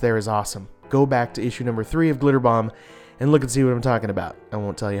sequence there is awesome. Go back to issue number 3 of Glitter Bomb and look and see what I'm talking about. I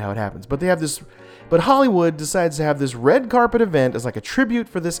won't tell you how it happens, but Hollywood decides to have this red carpet event as like a tribute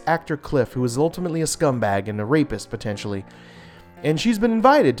for this actor Cliff, who is ultimately a scumbag and a rapist potentially. And she's been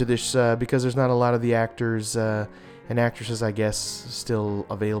invited to this because there's not a lot of the actors and actresses, I guess, still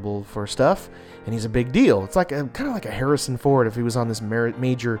available for stuff. And he's a big deal. It's like kind of like a Harrison Ford if he was on this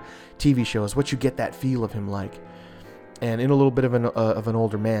major TV show. Is what you get that feel of him like, and in a little bit of an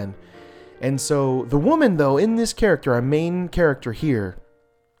older man. And so the woman, though, in this character, our main character here,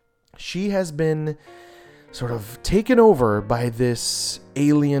 she has been sort of taken over by this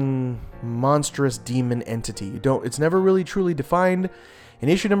alien, monstrous demon entity. It's never really truly defined. In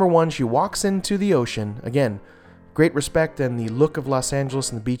issue number 1, she walks into the ocean. Again, great respect, and the look of Los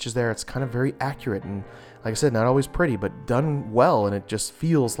Angeles and the beaches there, it's kind of very accurate, and like I said, not always pretty, but done well, and it just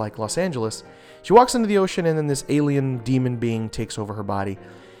feels like Los Angeles. She walks into the ocean, and then this alien demon being takes over her body,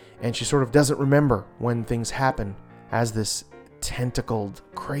 and she sort of doesn't remember when things happen as this tentacled,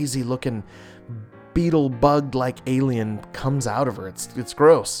 crazy-looking beetle bug-like alien comes out of her. It's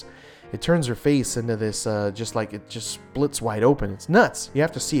gross. It turns her face into this, just like it just splits wide open. It's nuts. You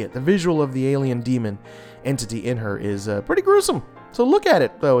have to see it. The visual of the alien demon entity in her is pretty gruesome. So look at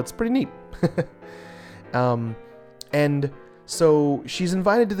it, though. It's pretty neat. And so she's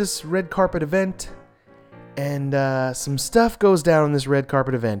invited to this red carpet event, and some stuff goes down in this red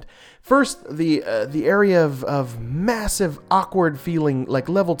carpet event. First, the area of massive awkward feeling, like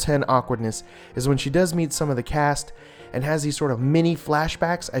level 10 awkwardness, is when she does meet some of the cast and has these sort of mini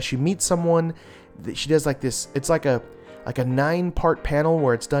flashbacks as she meets someone. She does like this. It's like a 9-part panel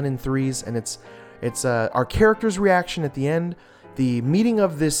where it's done in 3s, and it's our character's reaction at the end, the meeting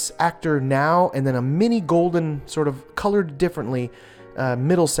of this actor now, and then a mini golden sort of colored differently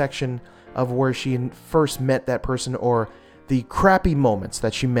middle section of where she first met that person, or the crappy moments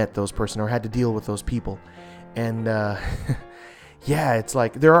that she met those person or had to deal with those people. And yeah, it's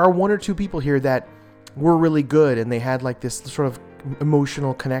like there are one or two people here that were really good, and they had like this sort of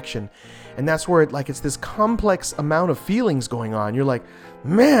emotional connection. And that's where it's this complex amount of feelings going on. You're like,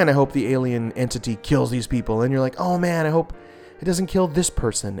 man, I hope the alien entity kills these people. And you're like, oh man, I hope it doesn't kill this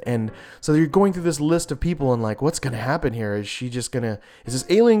person. And so you're going through this list of people and like, what's going to happen here? Is this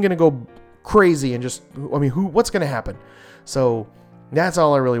alien going to go crazy and what's going to happen? So that's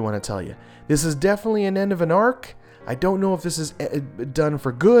all I really want to tell you. This is definitely an end of an arc. I don't know if this is done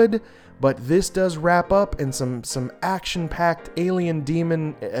for good, but this does wrap up in some action-packed alien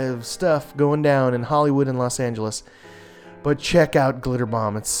demon stuff going down in Hollywood and Los Angeles. But check out Glitter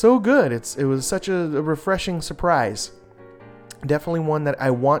Bomb. It's so good. It was such a refreshing surprise. Definitely one that I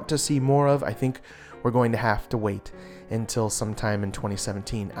want to see more of. I think we're going to have to wait until sometime in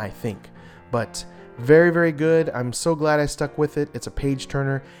 2017, I think. But very, very good. I'm so glad I stuck with it. It's a page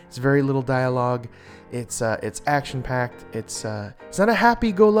turner. It's very little dialogue. It's action-packed. It's not a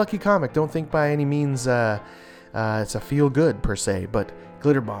happy-go-lucky comic. Don't think by any means it's a feel-good per se. But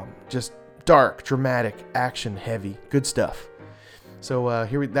Glitter Bomb, just dark, dramatic, action-heavy, good stuff. So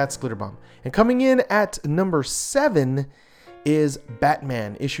that's Glitter Bomb. And coming in at number 7 is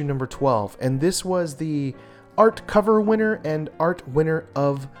Batman, issue number 12. And this was the art cover winner and art winner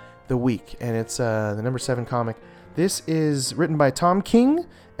of the week. And it's the number 7 comic. This is written by Tom King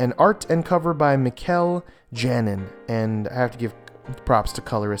and art and cover by Mikel Janin. And I have to give props to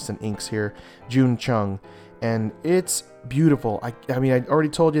colorist and inks here, June Chung. And it's beautiful. I mean, I already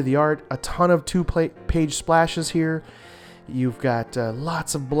told you the art, a ton of 2-page splashes here. You've got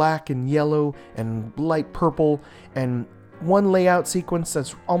lots of black and yellow and light purple. And one layout sequence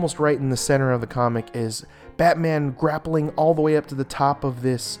that's almost right in the center of the comic is Batman grappling all the way up to the top of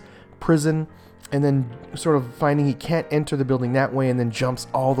this prison, and then sort of finding he can't enter the building that way, and then jumps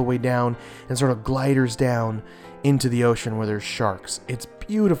all the way down and sort of gliders down into the ocean where there's sharks. It's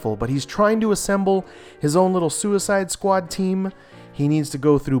beautiful, but he's trying to assemble his own little Suicide Squad team. He needs to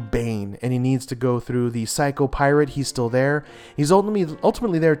go through Bane, and he needs to go through the Psycho Pirate. He's still there. He's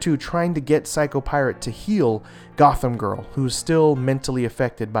ultimately there too, trying to get Psycho Pirate to heal Gotham Girl, who's still mentally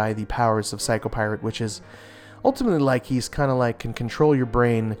affected by the powers of Psycho Pirate, which is ultimately like he's kind of like can control your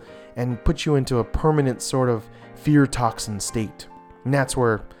brain and put you into a permanent sort of fear toxin state. And that's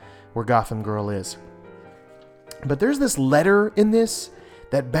where Gotham Girl is. But there's this letter in this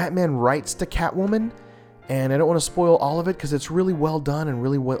that Batman writes to Catwoman, and I don't want to spoil all of it because it's really well done and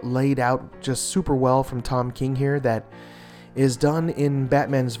really laid out just super well from Tom King here. That is done in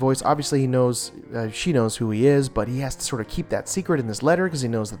Batman's voice. Obviously, she knows who he is, but he has to sort of keep that secret in this letter because he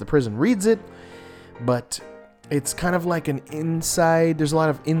knows that the prison reads it. But it's kind of like there's a lot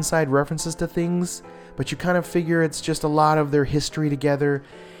of inside references to things, but you kind of figure it's just a lot of their history together.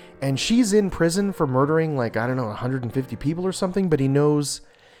 And she's in prison for murdering 150 people or something, but he knows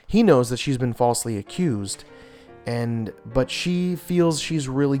that she's been falsely accused, but she feels she's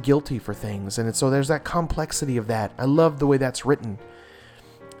really guilty for things, and so there's that complexity of that. I love the way that's written.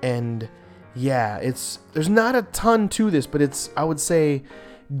 And yeah, there's not a ton to this, but I would say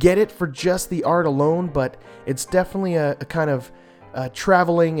get it for just the art alone, but it's definitely a kind of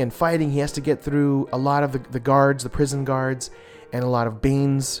traveling and fighting. He has to get through a lot of the guards, the prison guards, and a lot of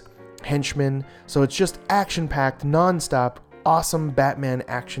Bane's henchmen. So it's just action-packed, non-stop, awesome Batman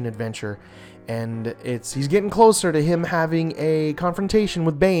action adventure. And he's getting closer to him having a confrontation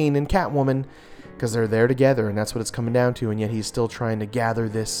with Bane and Catwoman, because they're there together, and that's what it's coming down to. And yet he's still trying to gather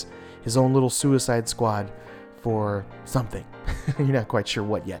his own little Suicide Squad for something. You're not quite sure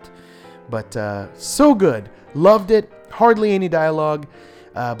what yet. But so good. Loved it. Hardly any dialogue.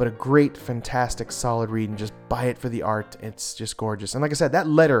 But a great, fantastic, solid read, and just buy it for the art. It's just gorgeous. And like I said, that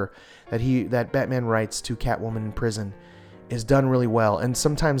letter that Batman writes to Catwoman in prison is done really well. And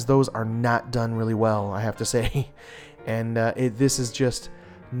sometimes those are not done really well, I have to say. And this is just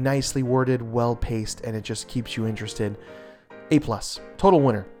nicely worded, well-paced, and it just keeps you interested. A+. Total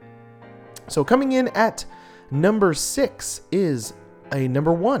winner. So coming in at number 6 is a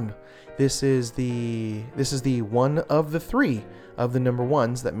number 1. This is the one of the 3 of the number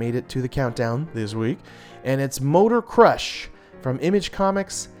 1s that made it to the countdown this week, and it's Motor Crush from Image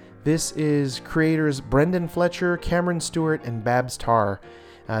Comics. This is creators Brendan Fletcher, Cameron Stewart, and Babs Tarr.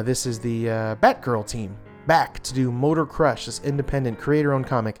 This is the Batgirl team back to do Motor Crush, this independent creator-owned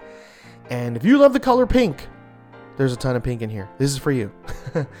comic. And if you love the color pink, there's a ton of pink in here. This is for you.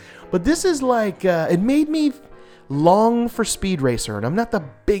 But this is like it made me long for Speed Racer, and I'm not the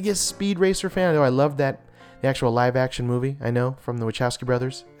biggest Speed Racer fan, though I love that the actual live-action movie, I know, from the Wachowski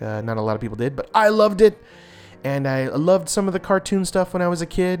brothers. Not a lot of people did, but I loved it. And I loved some of the cartoon stuff when I was a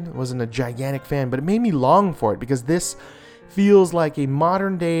kid. Wasn't a gigantic fan, but it made me long for it because this feels like a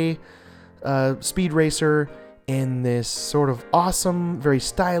modern-day speed racer in this sort of awesome, very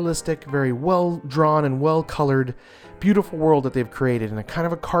stylistic, very well-drawn and well-colored, beautiful world that they've created in a kind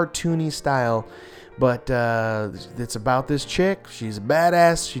of a cartoony style. But it's about this chick. She's a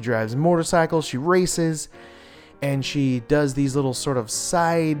badass. She drives motorcycles. She races. And she does these little sort of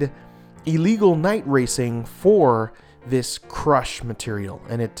side illegal night racing for this Crush material.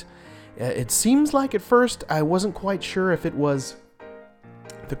 And it seems like at first I wasn't quite sure if it was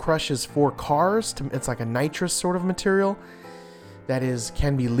the Crush is for cars. It's like a nitrous sort of material that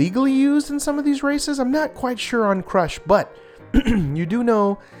can be legally used in some of these races. I'm not quite sure on Crush, but you do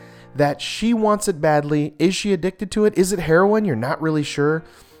know that she wants it badly. Is she addicted to it? Is it heroin? You're not really sure.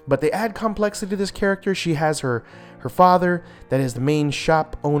 But they add complexity to this character. She has her father that is the main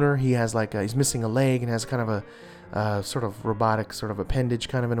shop owner. He has he's missing a leg and has kind of a sort of robotic sort of appendage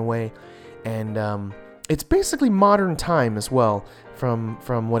kind of in a way. And it's basically modern time as well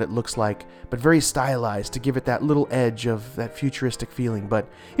from what it looks like, but very stylized to give it that little edge of that futuristic feeling. But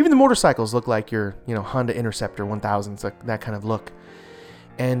even the motorcycles look like your Honda Interceptor 1000. It's like that kind of look.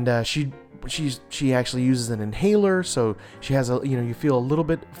 And she actually uses an inhaler, so she has you feel a little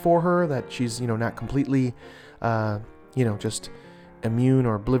bit for her that she's not completely just immune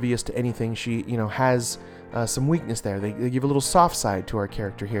or oblivious to anything. She has some weakness there. They give a little soft side to our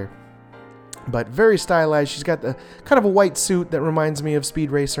character here, but very stylized. She's got the kind of a white suit that reminds me of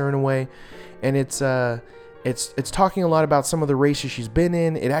Speed Racer in a way, and it's talking a lot about some of the races she's been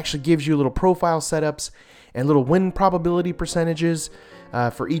in. It actually gives you little profile setups and little win probability percentages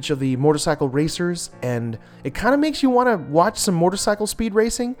for each of the motorcycle racers, and it kind of makes you want to watch some motorcycle speed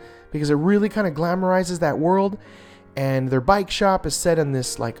racing because it really kind of glamorizes that world. And their bike shop is set in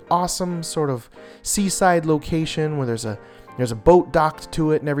this awesome sort of seaside location where there's a boat docked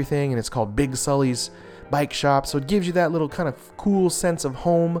to it and everything, and it's called Big Sully's Bike Shop. So it gives you that little kind of cool sense of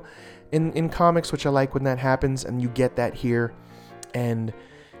home in comics, which I like when that happens, and you get that here. And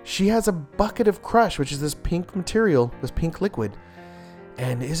she has a bucket of Crush, which is this pink material, this pink liquid.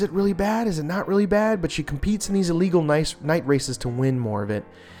 And is it really bad? Is it not really bad? But she competes in these illegal night races to win more of it.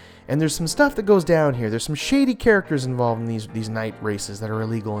 And there's some stuff that goes down here. There's some shady characters involved in these night races that are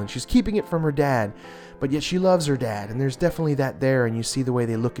illegal, and she's keeping it from her dad, but yet she loves her dad, and there's definitely that there, and you see the way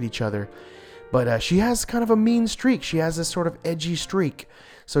they look at each other. But she has kind of a mean streak. She has this sort of edgy streak.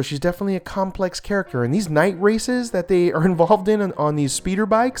 So she's definitely a complex character. And these night races that they are involved in on these speeder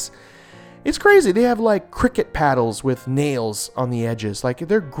bikes, it's crazy. They have cricket paddles with nails on the edges.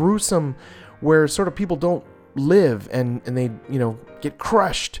 They're gruesome, where sort of people don't live and they get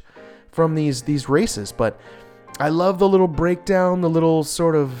crushed from these races. But I love the little breakdown, the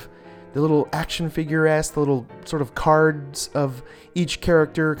little action figure-esque, the little sort of cards of each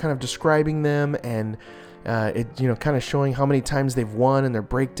character kind of describing them, and it kind of showing how many times they've won and their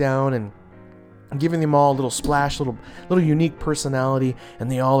breakdown, and giving them all a little splash, little unique personality, and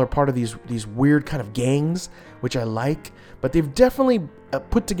they all are part of these weird kind of gangs, which I like. But they've definitely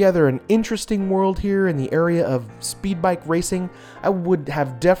put together an interesting world here in the area of speed bike racing. I would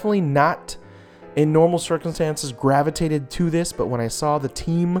have definitely not, in normal circumstances, gravitated to this, but when I saw the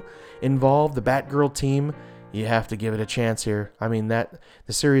team involved, the Batgirl team, you have to give it a chance here. I mean, the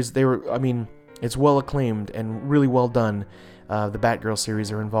series, it's well acclaimed and really well done. The Batgirl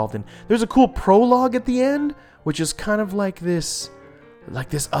series are involved in. There's a cool prologue at the end, which is kind of like this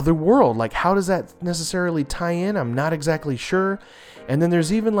other world. How does that necessarily tie in? I'm not exactly sure. And then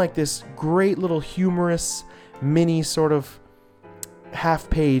there's even this great little humorous mini sort of half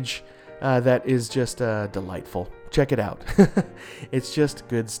page that is just delightful. Check it out. It's just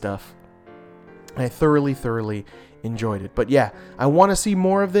good stuff. I thoroughly enjoyed it. But yeah, I want to see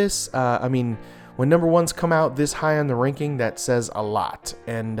more of this. When number ones come out this high on the ranking, that says a lot.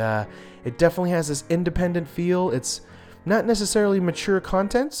 And it definitely has this independent feel. It's not necessarily mature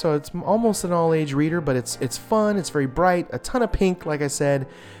content, so it's almost an all-age reader, but it's fun, it's very bright, a ton of pink, like I said,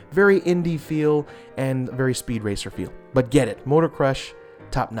 very indie feel, and very Speed Racer feel. But get it, Motor Crush,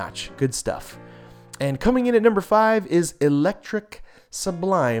 top-notch, good stuff. And coming in at number 5 is Electric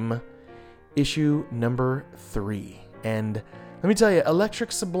Sublime, issue number 3. And let me tell you,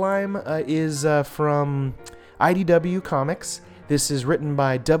 Electric Sublime is from IDW Comics. This is written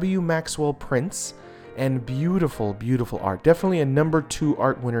by W. Maxwell Prince, and beautiful art. Definitely a number 2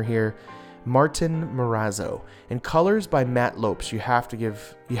 art winner here, Martin Morazzo. And colors by Matt Lopes. You have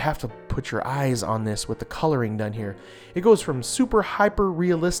to put your eyes on this with the coloring done here. It goes from super hyper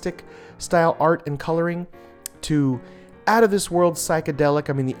realistic style art and coloring to out of this world psychedelic.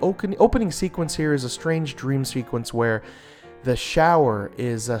 I mean, the opening sequence here is a strange dream sequence where the shower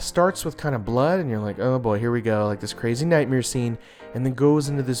starts with kind of blood, and you're like, oh boy, here we go, like this crazy nightmare scene, and then goes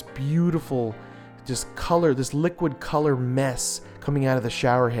into this beautiful, just color, this liquid color mess coming out of the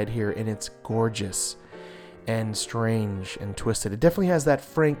shower head here, and it's gorgeous and strange and twisted. It definitely has that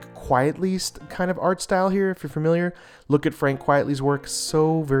Frank Quitely kind of art style here, if you're familiar. Look at Frank Quitely's work,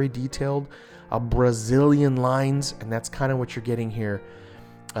 so very detailed, Brazilian lines, and that's kind of what you're getting here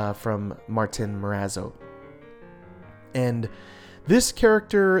from Martin Morazzo. And this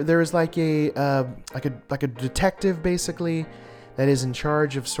character, there is like a detective basically that is in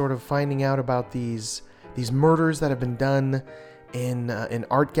charge of sort of finding out about these murders that have been done in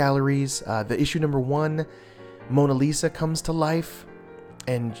art galleries. The issue number 1, Mona Lisa comes to life,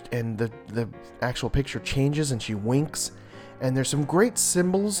 and the actual picture changes and she winks. And there's some great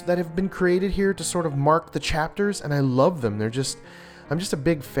symbols that have been created here to sort of mark the chapters, and I love them. I'm just a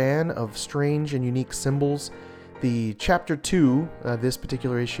big fan of strange and unique symbols. The chapter 2, this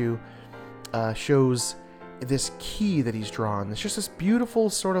particular issue, shows this key that he's drawn. It's just this beautiful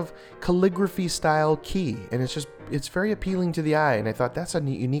sort of calligraphy style key, and it's very appealing to the eye, and I thought that's a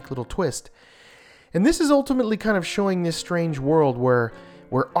unique little twist. And this is ultimately kind of showing this strange world where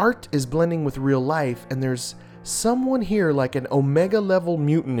art is blending with real life, and there's someone here, like an Omega level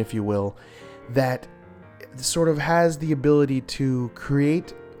mutant, if you will, that sort of has the ability to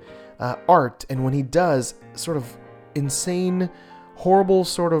create art, and when he does, sort of insane, horrible,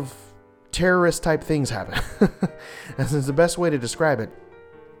 sort of terrorist type things happen. That's the best way to describe it.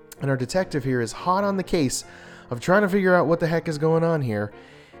 And our detective here is hot on the case of trying to figure out what the heck is going on here.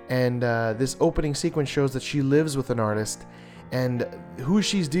 And this opening sequence shows that she lives with an artist, and who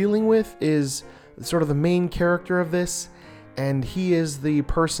she's dealing with is sort of the main character of this, and he is the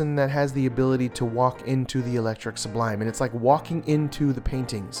person that has the ability to walk into the Electric Sublime, and it's like walking into the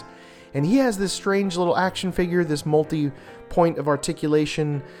paintings. And he has this strange little action figure, this multi-point of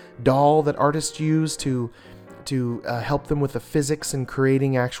articulation doll that artists use to help them with the physics and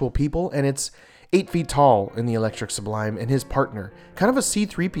creating actual people. And it's 8 feet tall in the Electric Sublime, and his partner. Kind of a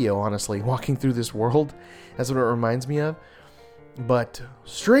C-3PO, honestly, walking through this world. That's what it reminds me of. But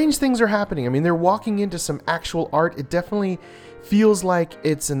strange things are happening. I mean, they're walking into some actual art. It definitely feels like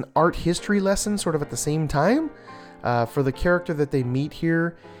it's an art history lesson sort of at the same time. For the character that they meet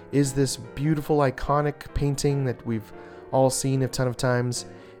here is this beautiful, iconic painting that we've all seen a ton of times,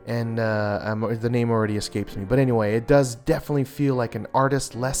 and the name already escapes me. But anyway, it does definitely feel like an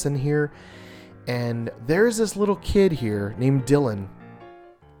artist lesson here. And there's this little kid here named Dylan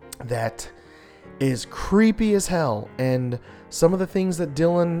that is creepy as hell, and some of the things that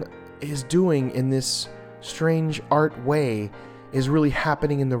Dylan is doing in this strange art way is really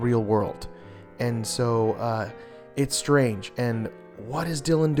happening in the real world. And so it's strange, and what is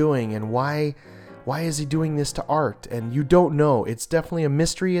Dylan doing, and why is he doing this to art? And you don't know. It's definitely a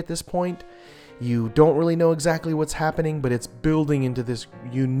mystery at this point. You don't really know exactly what's happening, but it's building into this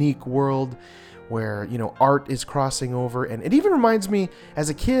unique world where, art is crossing over. And it even reminds me, as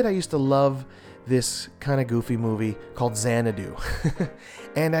a kid, I used to love this kind of goofy movie called Xanadu.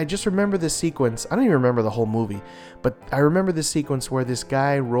 And I just remember this sequence. I don't even remember the whole movie, but I remember this sequence where this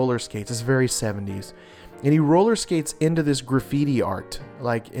guy roller skates. It's very 70s. And he roller skates into this graffiti art,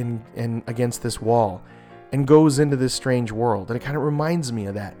 like in against this wall, and goes into this strange world. And it kind of reminds me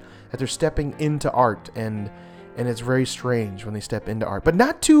of that they're stepping into art, and it's very strange when they step into art, but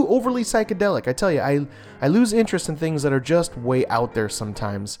not too overly psychedelic. I tell you, I lose interest in things that are just way out there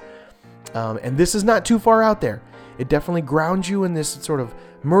sometimes. And this is not too far out there. It definitely grounds you in this sort of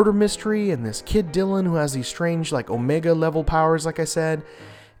murder mystery, and this kid Dylan who has these strange, like, Omega level powers, like I said.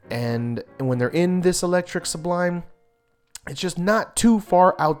 And when they're in this Electric Sublime, it's just not too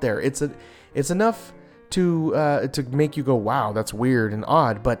far out there. It's enough to make you go, wow, that's weird and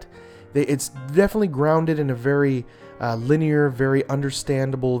odd, but it's definitely grounded in a very linear, very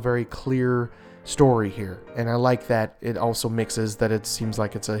understandable, very clear story here. And I like that it also mixes that it seems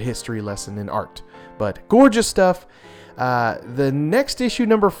like it's a history lesson in art. But gorgeous stuff. The next issue,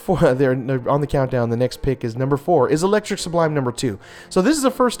 number 4, there on the countdown, the next pick is number 4, is Electric Sublime number 2. So this is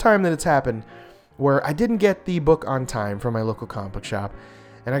the first time that it's happened where I didn't get the book on time from my local comic book shop,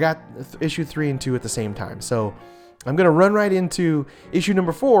 and I got issue 3 and 2 at the same time. So I'm going to run right into issue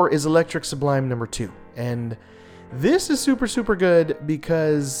number 4 is Electric Sublime number 2. And this is super, super good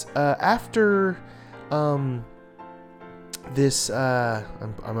because after this, I'm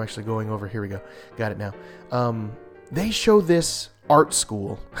actually going over, here we go, got it now. They show this art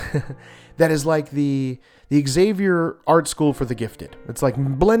school that is like the the Xavier Art School for the Gifted. It's like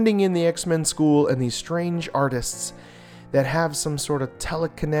blending in the X-Men school and these strange artists that have some sort of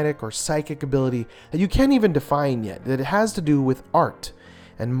telekinetic or psychic ability that you can't even define yet, that it has to do with art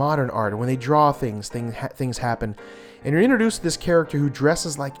and modern art. And when they draw things happen. And you're introduced to this character who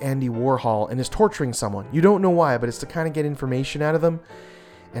dresses like Andy Warhol and is torturing someone. You don't know why, but it's to kind of get information out of them.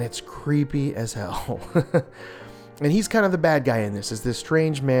 And it's creepy as hell. And he's kind of the bad guy in this, is this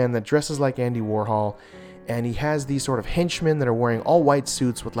strange man that dresses like Andy Warhol. And he has these sort of henchmen that are wearing all white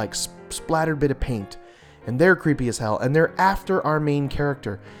suits with like splattered bit of paint. And they're creepy as hell. And they're after our main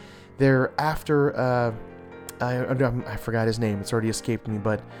character. They're after, I forgot his name. It's already escaped me.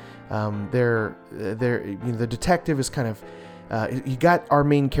 But the detective is kind of, he got our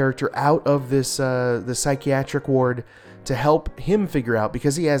main character out of this the psychiatric ward to help him figure out,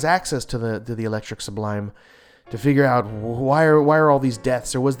 because he has access to the Electric Sublime, to figure out why are all these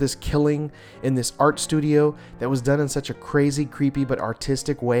deaths? There was this killing in this art studio that was done in such a crazy, creepy, but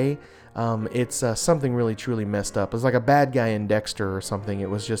artistic way. It's something really, truly messed up. It's like a bad guy in Dexter or something. It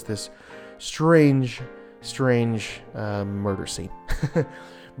was just this strange murder scene.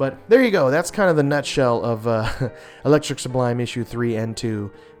 But there you go. That's kind of the nutshell of Electric Sublime issue 3 and 2,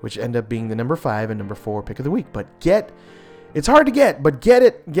 which end up being the number 5 and number 4 pick of the week. But it's hard to get, but get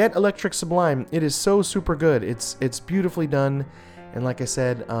it. Get Electric Sublime. It is so super good. It's beautifully done. And like I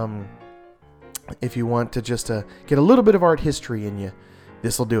said, if you want to just get a little bit of art history in you,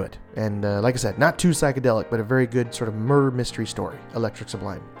 this will do it. And like I said, not too psychedelic, but a very good sort of murder mystery story. Electric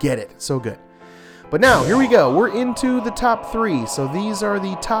Sublime. Get it. It's so good. But now, here we go. We're into the top 3. So these are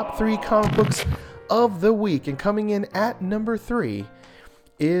the top 3 comic books of the week. And coming in at number 3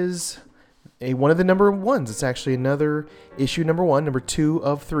 is one of the number 1s. It's actually another issue number 1, number 2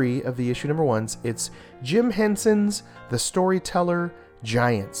 of 3 of the issue number 1s. It's Jim Henson's The Storyteller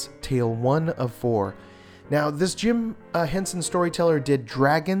Giants, Tale 1 of 4. Now, this Jim Henson Storyteller did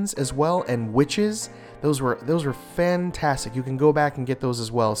Dragons as well and Witches. Those were fantastic. You can go back and get those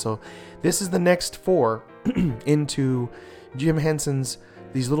as well. So this is the next 4 into Jim Henson's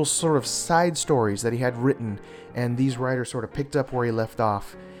these little sort of side stories that he had written, and these writers sort of picked up where he left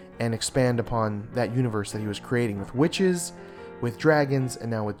off and expand upon that universe that he was creating with witches, with dragons, and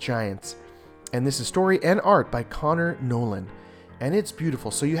now with giants. And this is story and art by Connor Nolan. And it's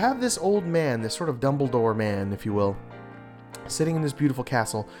beautiful. So you have this old man, this sort of Dumbledore man, if you will, sitting in this beautiful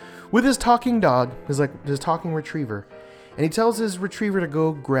castle with his talking dog, his talking retriever. And he tells his retriever to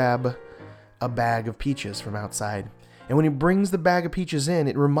go grab a bag of peaches from outside. And when he brings the bag of peaches in,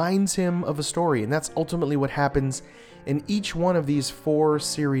 it reminds him of a story. And that's ultimately what happens in each one of these 4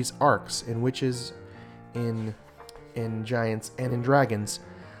 series arcs, in Witches, in Giants, and in Dragons,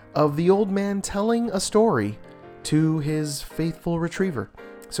 of the old man telling a story to his faithful retriever.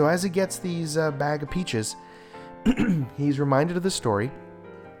 So as he gets these bag of peaches, he's reminded of the story.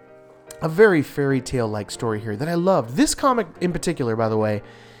 A very fairy tale-like story here that I loved. This comic in particular, by the way,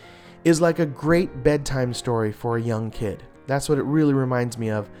 is like a great bedtime story for a young kid. That's what it really reminds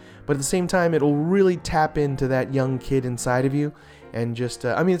me of. But at the same time, it'll really tap into that young kid inside of you. And just,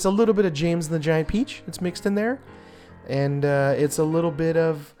 it's a little bit of James and the Giant Peach. It's mixed in there. And it's a little bit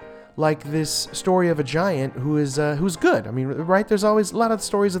of like this story of a giant who's good. I mean, right? There's always a lot of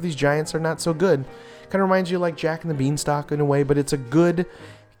stories of these giants are not so good. Kind of reminds you of like Jack and the Beanstalk in a way, but it's a good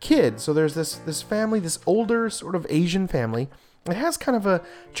kid. So there's this family, this older sort of Asian family. It has kind of a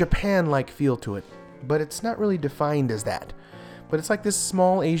Japan-like feel to it, but it's not really defined as that. But it's like this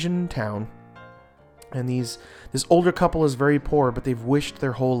small Asian town, and this older couple is very poor, but they've wished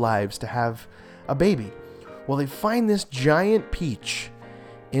their whole lives to have a baby. Well, they find this giant peach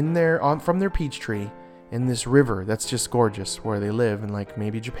from their peach tree in this river that's just gorgeous where they live in like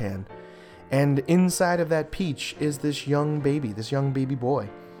maybe Japan. And inside of that peach is this young baby boy.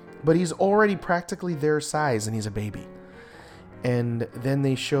 But he's already practically their size and he's a baby. And then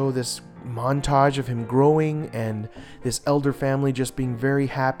they show this montage of him growing and this elder family just being very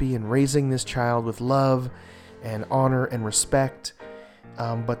happy and raising this child with love and honor and respect.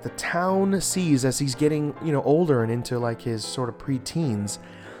 But the town sees as he's getting, older and into like his sort of pre-teens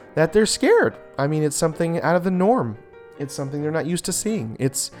that they're scared. I mean, it's something out of the norm. It's something they're not used to seeing.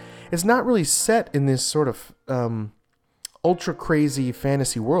 It's not really set in this sort of ultra crazy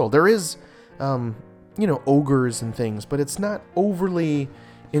fantasy world. There is, ogres and things, but it's not overly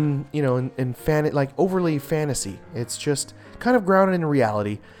overly fantasy. It's just kind of grounded in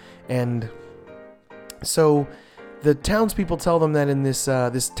reality. And so the townspeople tell them that in this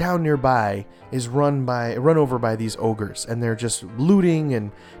town nearby is run over by these ogres, and they're just looting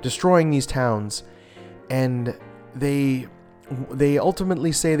and destroying these towns. And they they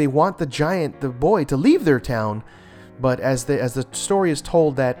ultimately say they want the boy, to leave their town. But as the story is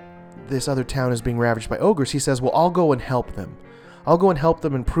told that this other town is being ravaged by ogres, he says, well, I'll go and help them. I'll go and help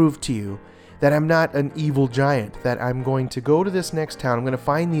them and prove to you that I'm not an evil giant, that I'm going to go to this next town. I'm going to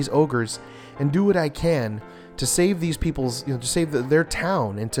find these ogres and do what I can to save these people's, to save their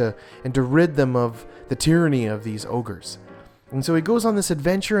town and to rid them of the tyranny of these ogres. And so he goes on this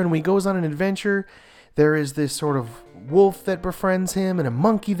adventure, and when he goes on an adventure, there is this sort of wolf that befriends him, and a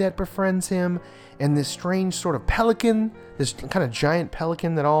monkey that befriends him, and this strange sort of pelican, this kind of giant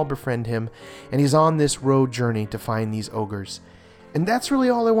pelican that all befriend him. And he's on this road journey to find these ogres. And that's really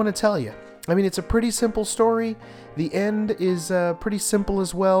all I want to tell you. I mean, it's a pretty simple story. The end is pretty simple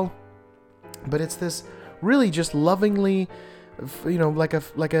as well. But it's this really just lovingly, like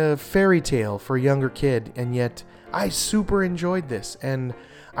a fairy tale for a younger kid. And yet, I super enjoyed this. And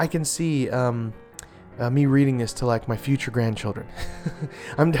I can see me reading this to like my future grandchildren.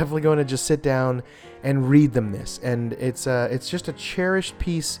 I'm definitely going to just sit down and read them this. And it's just a cherished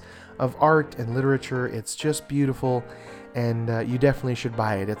piece of art and literature. It's just beautiful. And you definitely should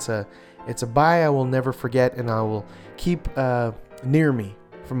buy it. It's a buy I will never forget, and I will keep near me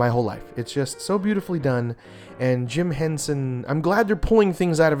for my whole life. It's just so beautifully done. And Jim Henson, I'm glad they're pulling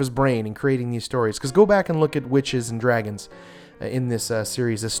things out of his brain and creating these stories. Because go back and look at Witches and Dragons in this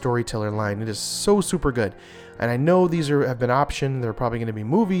series, this storyteller line. It is so super good. And I know these have been optioned. They're probably going to be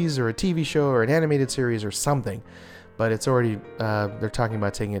movies or a TV show or an animated series or something. But it's already, they're talking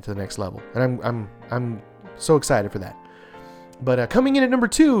about taking it to the next level. And I'm so excited for that. But coming in at number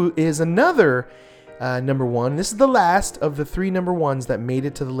 2 is another number 1. This is the last of the 3 number 1s that made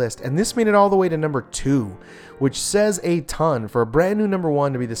it to the list. And this made it all the way to number 2, which says a ton for a brand new number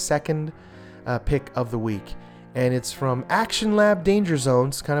 1 to be the second pick of the week. And it's from Action Lab Danger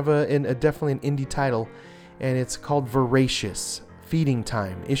Zones, kind of definitely an indie title. And it's called Voracious, Feeding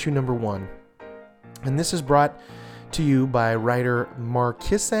Time, issue number 1. And this is brought to you by writer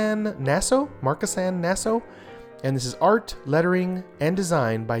Markisan Nasso. And this is art, lettering, and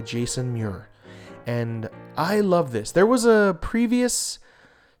design by Jason Muir. And I love this. There was a previous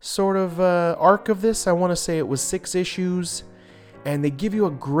sort of arc of this. I want to say it was 6 issues. And they give you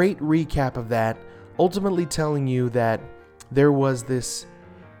a great recap of that, ultimately telling you that there was this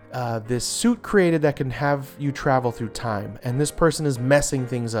suit created that can have you travel through time. And this person is messing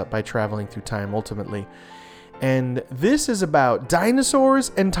things up by traveling through time, ultimately. And this is about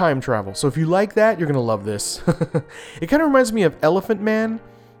dinosaurs and time travel. So if you like that, you're going to love this. It kind of reminds me of Elephant Man,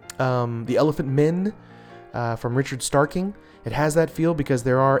 the Elephant Men from Richard Starking. It has that feel because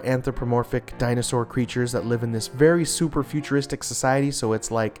there are anthropomorphic dinosaur creatures that live in this very super futuristic society. So it's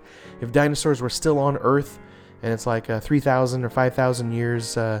like if dinosaurs were still on Earth, and it's like 3,000 or 5,000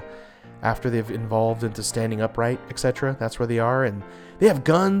 years after they've evolved into standing upright, etc. That's where they are. And they have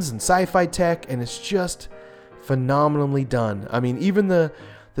guns and sci-fi tech, and it's just phenomenally done. I mean, even the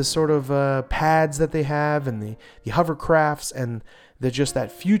sort of pads that they have, and the hovercrafts, and just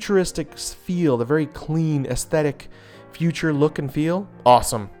that futuristic feel, the very clean aesthetic future look and feel,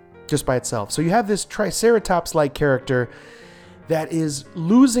 awesome just by itself. So you have this Triceratops-like character that is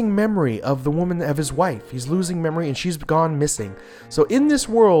losing memory of the woman, of his wife. He's losing memory, and she's gone missing. So in this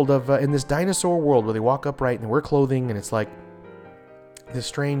world of in this dinosaur world where they walk upright and they wear clothing, and it's like this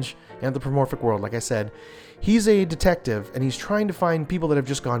strange anthropomorphic world, like I said, he's a detective, and he's trying to find people that have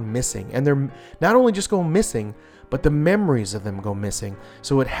just gone missing. And they're not only just go missing, but the memories of them go missing.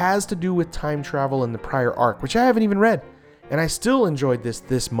 So it has to do with time travel in the prior arc, which I haven't even read. And I still enjoyed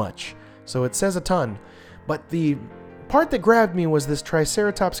this much. So it says a ton. But the part that grabbed me was this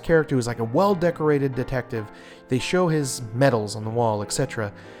Triceratops character who's like a well-decorated detective. They show his medals on the wall,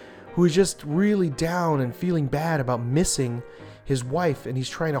 etc., who is just really down and feeling bad about missing his wife, and he's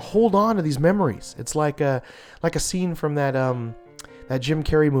trying to hold on to these memories. It's like a scene from that Jim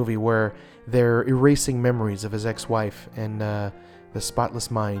Carrey movie where they're erasing memories of his ex-wife and The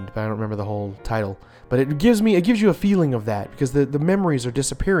Spotless Mind, but I don't remember the whole title. But it gives you a feeling of that because the memories are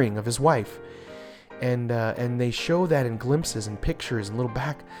disappearing of his wife, and they show that in glimpses and pictures and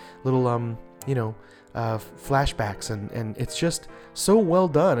flashbacks, and it's just so well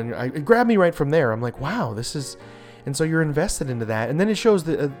done. And it grabbed me right from there. I'm like, wow, this is. And so you're invested into that. And then it shows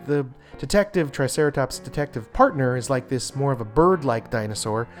the Triceratops detective partner is like this more of a bird-like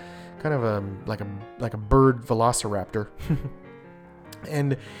dinosaur, kind of like a bird velociraptor.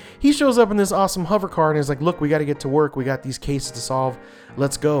 And he shows up in this awesome hover car and is like, look, we got to get to work. We got these cases to solve.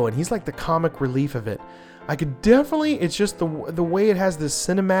 Let's go. And he's like the comic relief of it. I could definitely, it's just the way it has this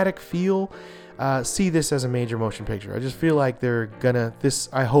cinematic feel, see this as a major motion picture. I just feel like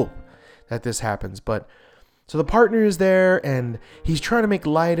I hope that this happens. But So the partner is there, and he's trying to make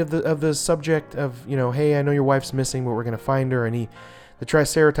light of the subject of, hey, I know your wife's missing, but we're going to find her. And the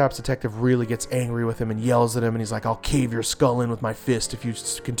Triceratops detective really gets angry with him and yells at him, and he's like, I'll cave your skull in with my fist if you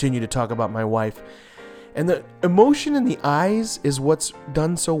continue to talk about my wife. And the emotion in the eyes is what's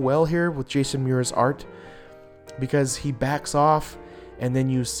done so well here with Jason Muir's art, because he backs off, and then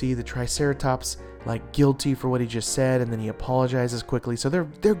you see the Triceratops like guilty for what he just said, and then he apologizes quickly. So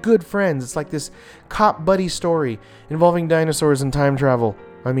they're good friends. It's like this cop buddy story involving dinosaurs and time travel.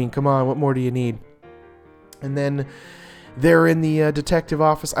 I mean, come on, what more do you need? And then they're in the detective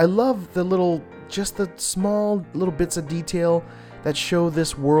office. I love the small little bits of detail that show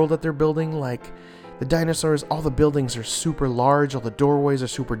this world that they're building. Like the dinosaurs, all the buildings are super large. All the doorways are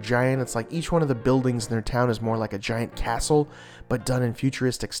super giant. It's like each one of the buildings in their town is more like a giant castle, but done in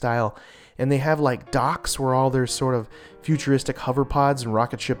futuristic style. And they have like docks where all their sort of futuristic hover pods and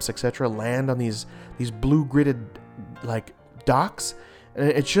rocket ships, etc., land on these blue gridded like docks. And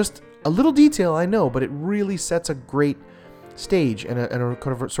it's just a little detail, I know, but it really sets a great stage and a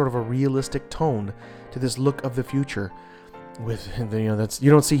kind of sort of a realistic tone to this look of the future. With that's, you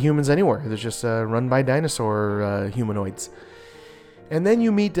don't see humans anywhere. There's just run by dinosaur humanoids. And then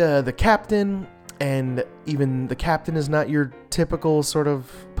you meet the captain. And even the captain is not your typical sort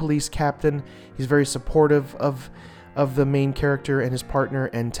of police captain. He's very supportive of the main character and his partner,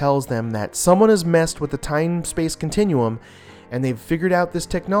 and tells them that someone has messed with the time-space continuum, and they've figured out this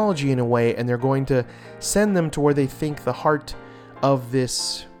technology in a way, and they're going to send them to where they think the heart of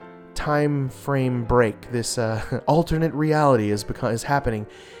this time frame break, this alternate reality is happening,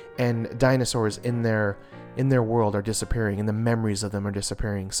 and dinosaurs in their world are disappearing, and the memories of them are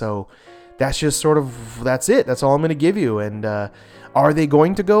disappearing. So that's just that's it. That's all I'm going to give you. And are they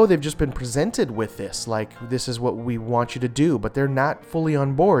going to go? They've just been presented with this. Like, this is what we want you to do. But they're not fully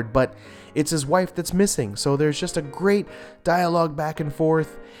on board. But it's his wife that's missing. So there's just a great dialogue back and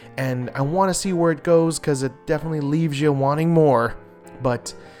forth. And I want to see where it goes, because it definitely leaves you wanting more.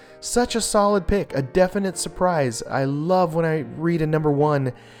 But such a solid pick. A definite surprise. I love when I read a number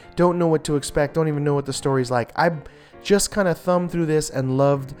one, don't know what to expect, don't even know what the story's like. I just kind of thumbed through this and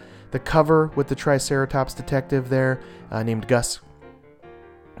loved the cover with the Triceratops detective there, named Gus.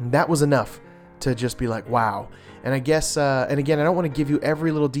 And that was enough to just be like, wow. And I guess, and again, I don't want to give you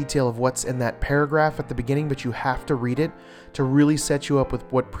every little detail of what's in that paragraph at the beginning, but you have to read it to really set you up with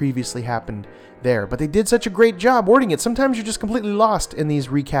what previously happened there. But they did such a great job wording it. Sometimes you're just completely lost in these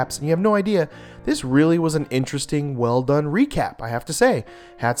recaps and you have no idea. This really was an interesting, well done recap, I have to say.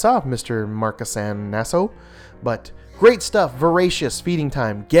 Hats off, Mr. Marquesan Nasso. But great stuff, voracious, Feeding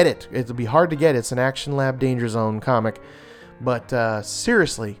Time. Get it. It'll be hard to get. It's an Action Lab Danger Zone comic. But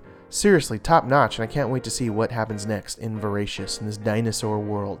seriously, top notch. And I can't wait to see what happens next in Voracious, in this dinosaur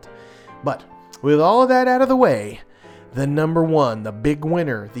world. But with all of that out of the way, the number one, the big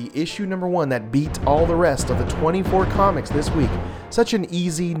winner, the issue number one that beat all the rest of the 24 comics this week. Such an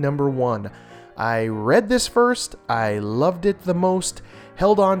easy number one. I read this first. I loved it the most.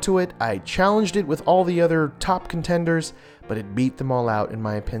 Held on to it. I challenged it with all the other top contenders, but it beat them all out in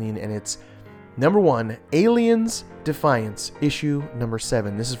my opinion. And it's number one, Aliens Defiance, issue number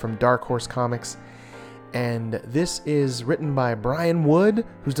 7. This is from Dark Horse Comics. And this is written by Brian Wood,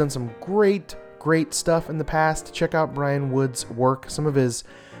 who's done some great stuff in the past. Check out Brian Wood's work. Some of his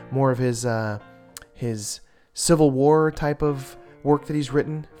Civil War type of work that he's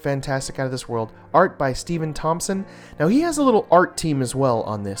written. Fantastic, out of this world. Art by Stephen Thompson. Now he has a little art team as well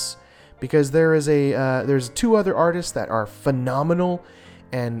on this, because there's 2 other artists that are phenomenal,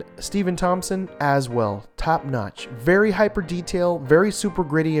 and Stephen Thompson as well. Top notch. Very hyper detail, very super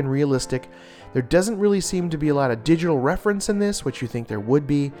gritty and realistic. There doesn't really seem to be a lot of digital reference in this, which you think there would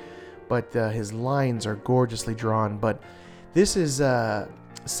be, but his lines are gorgeously drawn. But this is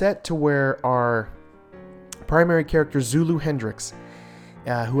set to where our primary character, Zulu Hendrix,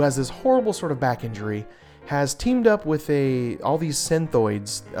 who has this horrible sort of back injury, has teamed up with all these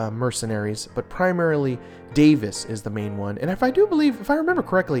Synthoids mercenaries, but primarily Davis is the main one. And if I remember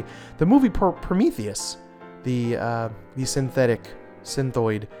correctly, the movie Prometheus, the synthetic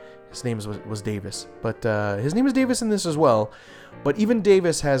Synthoid, his name was Davis, but his name is Davis in this as well. But even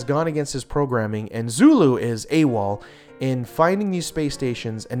Davis has gone against his programming, and Zulu is AWOL in finding these space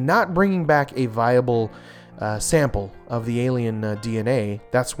stations and not bringing back a viable sample of the alien DNA.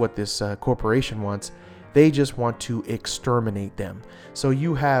 That's what this corporation wants. They just want to exterminate them. So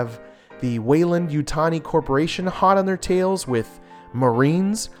you have the Weyland-Yutani Corporation hot on their tails with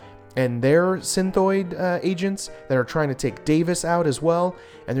Marines and their Synthoid agents that are trying to take Davis out as well.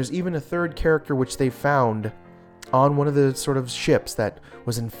 And there's even a third character which they found on one of the sort of ships that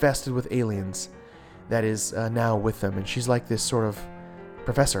was infested with aliens. that is now with them, and she's like this sort of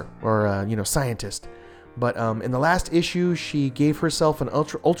professor or scientist. But in the last issue, she gave herself an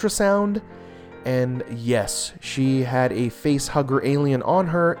ultrasound, and yes, she had a face hugger alien on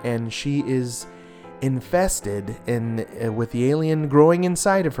her, and she is infested with the alien growing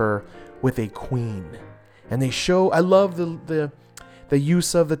inside of her with a queen. And they show, I love the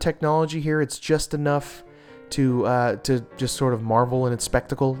use of the technology here. It's just enough to just sort of marvel in its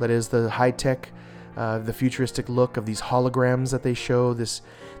spectacle. That is the high tech, the futuristic look of these holograms that they show this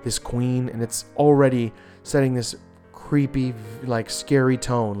queen, and it's already setting this creepy, like scary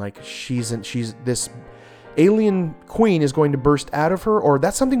tone. Like she's this alien queen is going to burst out of her, or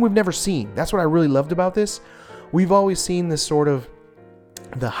that's something we've never seen. That's what I really loved about this. We've always seen this sort of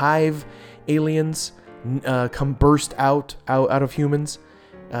the hive aliens come burst out of humans.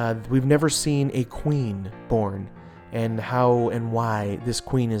 We've never seen a queen born, and how and why this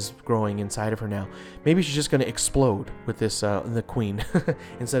queen is growing inside of her now. Maybe she's just going to explode with this the queen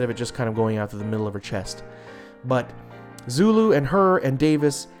instead of it just kind of going out to the middle of her chest. But Zulu and her and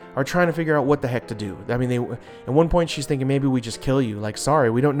Davis are trying to figure out what the heck to do. I mean, at one point she's thinking, maybe we just kill you. Like, sorry,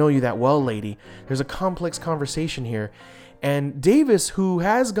 we don't know you that well, lady. There's a complex conversation here. And Davis, who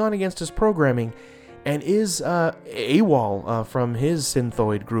has gone against his programming and is AWOL from his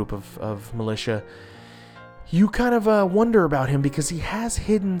synthoid group of militia, you kind of wonder about him because he has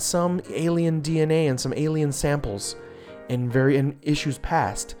hidden some alien DNA and some alien samples in issues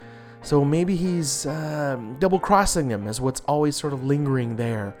past. So maybe he's double-crossing them, as what's always sort of lingering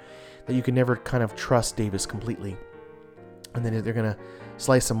there, that you can never kind of trust Davis completely. And then they're going to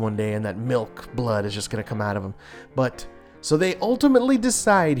slice him one day, and that milk blood is just going to come out of him. But so they ultimately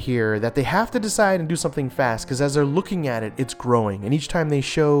decide here that they have to decide and do something fast, because as they're looking at it, it's growing. And each time they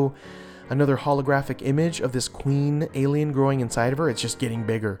show another holographic image of this queen alien growing inside of her, it's just getting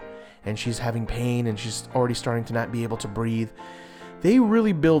bigger. And she's having pain, and she's already starting to not be able to breathe. They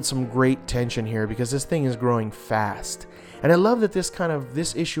really build some great tension here because this thing is growing fast. And I love that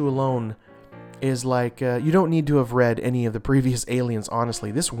this issue alone is like, you don't need to have read any of the previous Aliens, honestly.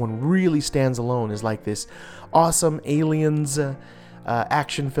 This one really stands alone as like this awesome Aliens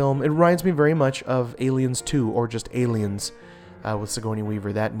action film. It reminds me very much of Aliens 2, or just Aliens with Sigourney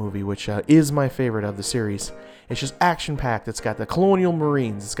Weaver, that movie, which is my favorite of the series. It's just action-packed. It's got the Colonial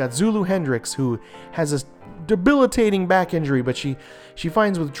Marines. It's got Zulu Hendrix, who has this debilitating back injury, but she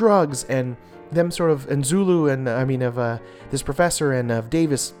finds with drugs and them sort of, and Zulu and this professor and of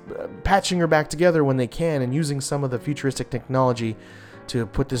Davis patching her back together when they can, and using some of the futuristic technology to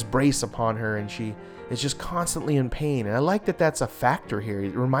put this brace upon her, and she is just constantly in pain. And I like that that's a factor here.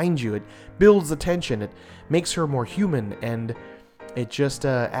 It reminds you, it builds the tension, it makes her more human, and it just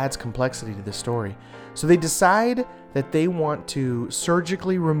adds complexity to the story. So they decide that they want to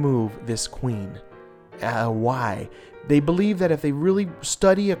surgically remove this queen. Why? They believe that if they really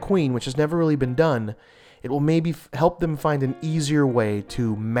study a queen, which has never really been done, it will maybe help them find an easier way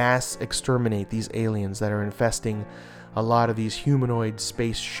to mass exterminate these aliens that are infesting a lot of these humanoid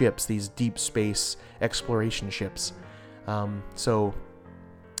space ships, these deep space exploration ships. So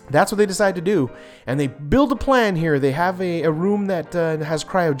that's what they decide to do. And they build a plan here. They have a room that has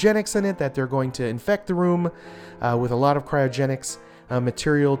cryogenics in it, that they're going to infect the room with a lot of cryogenics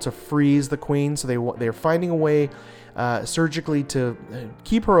material to freeze the queen. So they're finding a way surgically to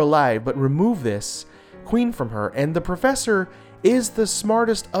keep her alive, but remove this queen from her. And the professor is the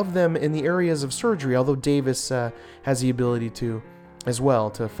smartest of them in the areas of surgery, although Davis has the ability to as well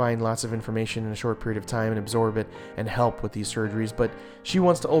to find lots of information in a short period of time and absorb it and help with these surgeries. But she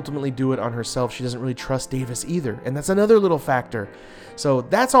wants to ultimately do it on herself. She doesn't really trust Davis either, and that's another little factor. So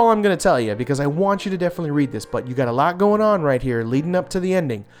that's all I'm going to tell you, because I want you to definitely read this, but you got a lot going on right here leading up to the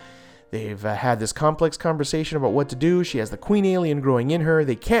ending. They've had this complex conversation about what to do. She has the queen alien growing in her.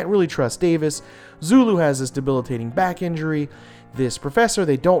 They can't really trust Davis. Zulu has this debilitating back injury. This professor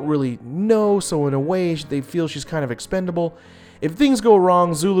they don't really know, so in a way they feel she's kind of expendable. If things go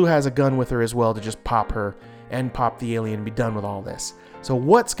wrong, Zulu has a gun with her as well to just pop her and pop the alien and be done with all this. So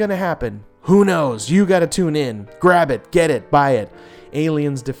what's going to happen? Who knows? You got to tune in. Grab it. Get it. Buy it.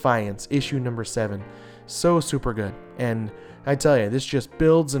 Aliens Defiance, issue number 7. So super good. And I tell you, this just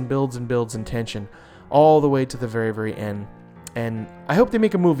builds and builds and builds in tension all the way to the very, very end. And I hope they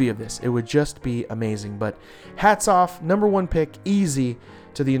make a movie of this. It would just be amazing. But hats off, number 1 pick, easy,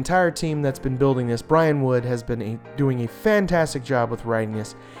 to the entire team that's been building this. Brian Wood has been doing a fantastic job with writing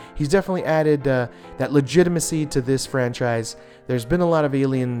this. He's definitely added that legitimacy to this franchise. There's been a lot of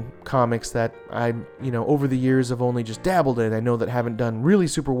Alien comics that I, over the years have only just dabbled in. I know that haven't done really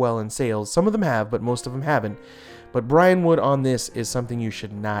super well in sales. Some of them have, but most of them haven't. But Brian Wood on this is something you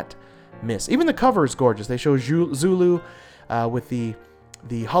should not miss. Even the cover is gorgeous. They show Zulu with the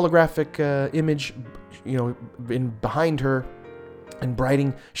holographic image, behind her,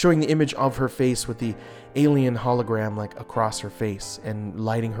 and showing the image of her face with the alien hologram like across her face and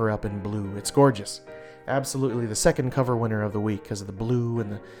lighting her up in blue. It's gorgeous. Absolutely the second cover winner of the week because of the blue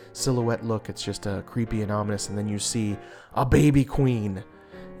and the silhouette look. It's just creepy and ominous, and then you see a baby queen.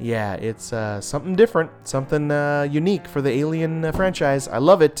 Yeah, it's something different, something unique for the Alien franchise. I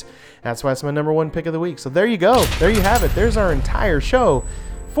love it. That's why it's my number one pick of the week. So there you go. There you have it. There's our entire show.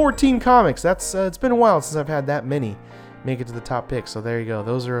 14 comics. That's it's been a while since I've had that many make it to the top picks. So there you go.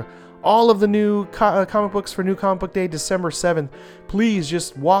 Those are all of the new comic books for New Comic Book Day, December 7th. Please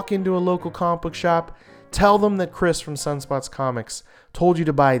just walk into a local comic book shop, tell them that Chris from Sunspots Comics told you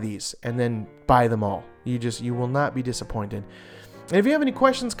to buy these, and then buy them all. You will not be disappointed. And if you have any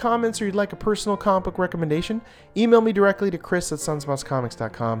questions, comments, or you'd like a personal comic book recommendation, email me directly to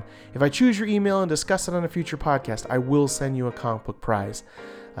chris@sunspotscomics.com. If I choose your email and discuss it on a future podcast, I will send you a comic book prize,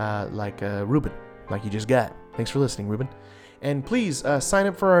 like Ruben, like you just got. Thanks for listening, Ruben. And please sign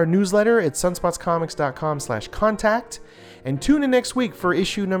up for our newsletter at sunspotscomics.com/contact. And tune in next week for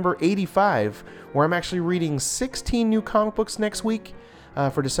issue number 85, where I'm actually reading 16 new comic books next week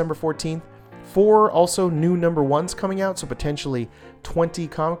for December 14th. 4 also new number 1s coming out, so potentially 20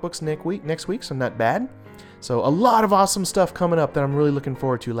 comic books next week, so not bad. So a lot of awesome stuff coming up that I'm really looking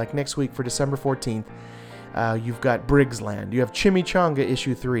forward to, like next week for December 14th. You've got Briggs Land, you have Chimichanga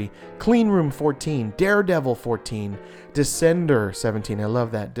issue 3, Clean Room 14, Daredevil 14, Descender 17, I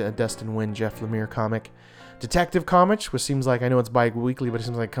love that Dustin Wynn, Jeff Lemire comic, Detective Comics, which seems like, I know it's bi-weekly, but it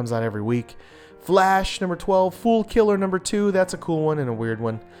seems like it comes out every week, Flash number 12, Fool Killer number 2, that's a cool one and a weird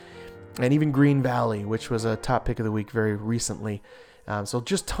one, and even Green Valley, which was a top pick of the week very recently. So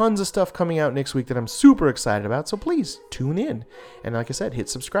just tons of stuff coming out next week that I'm super excited about. So please tune in. And like I said, hit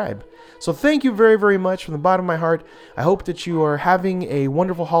subscribe. So thank you very, very much from the bottom of my heart. I hope that you are having a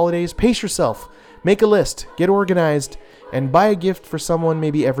wonderful holidays. Pace yourself. Make a list. Get organized. And buy a gift for someone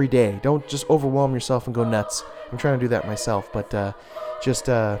maybe every day. Don't just overwhelm yourself and go nuts. I'm trying to do that myself. But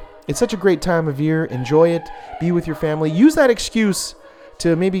it's such a great time of year. Enjoy it. Be with your family. Use that excuse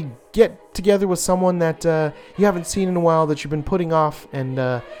to maybe get together with someone that you haven't seen in a while that you've been putting off,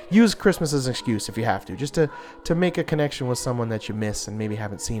 and use Christmas as an excuse if you have to, just to make a connection with someone that you miss and maybe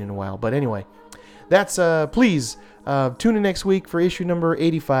haven't seen in a while. But anyway, that's please tune in next week for issue number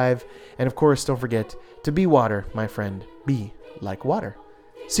 85, and of course don't forget to be water, my friend. Be like water.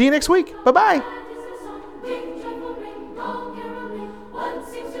 See you next week. Bye-bye.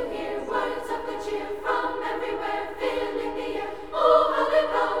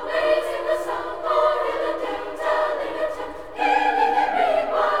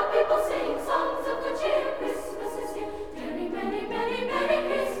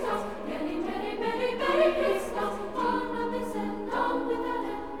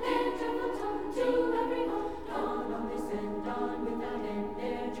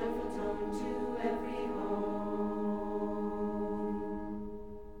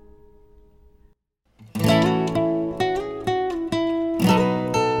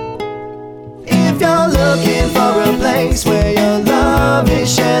 Looking for a place where your love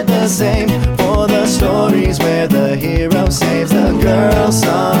is shared the same, for the stories where the hero saves the girl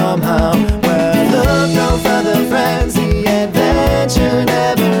somehow. Well, look no further, friends, the adventure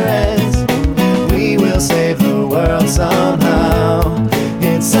never ends. We will save the world somehow.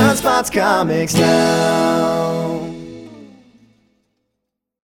 It's Sunspots Comics now.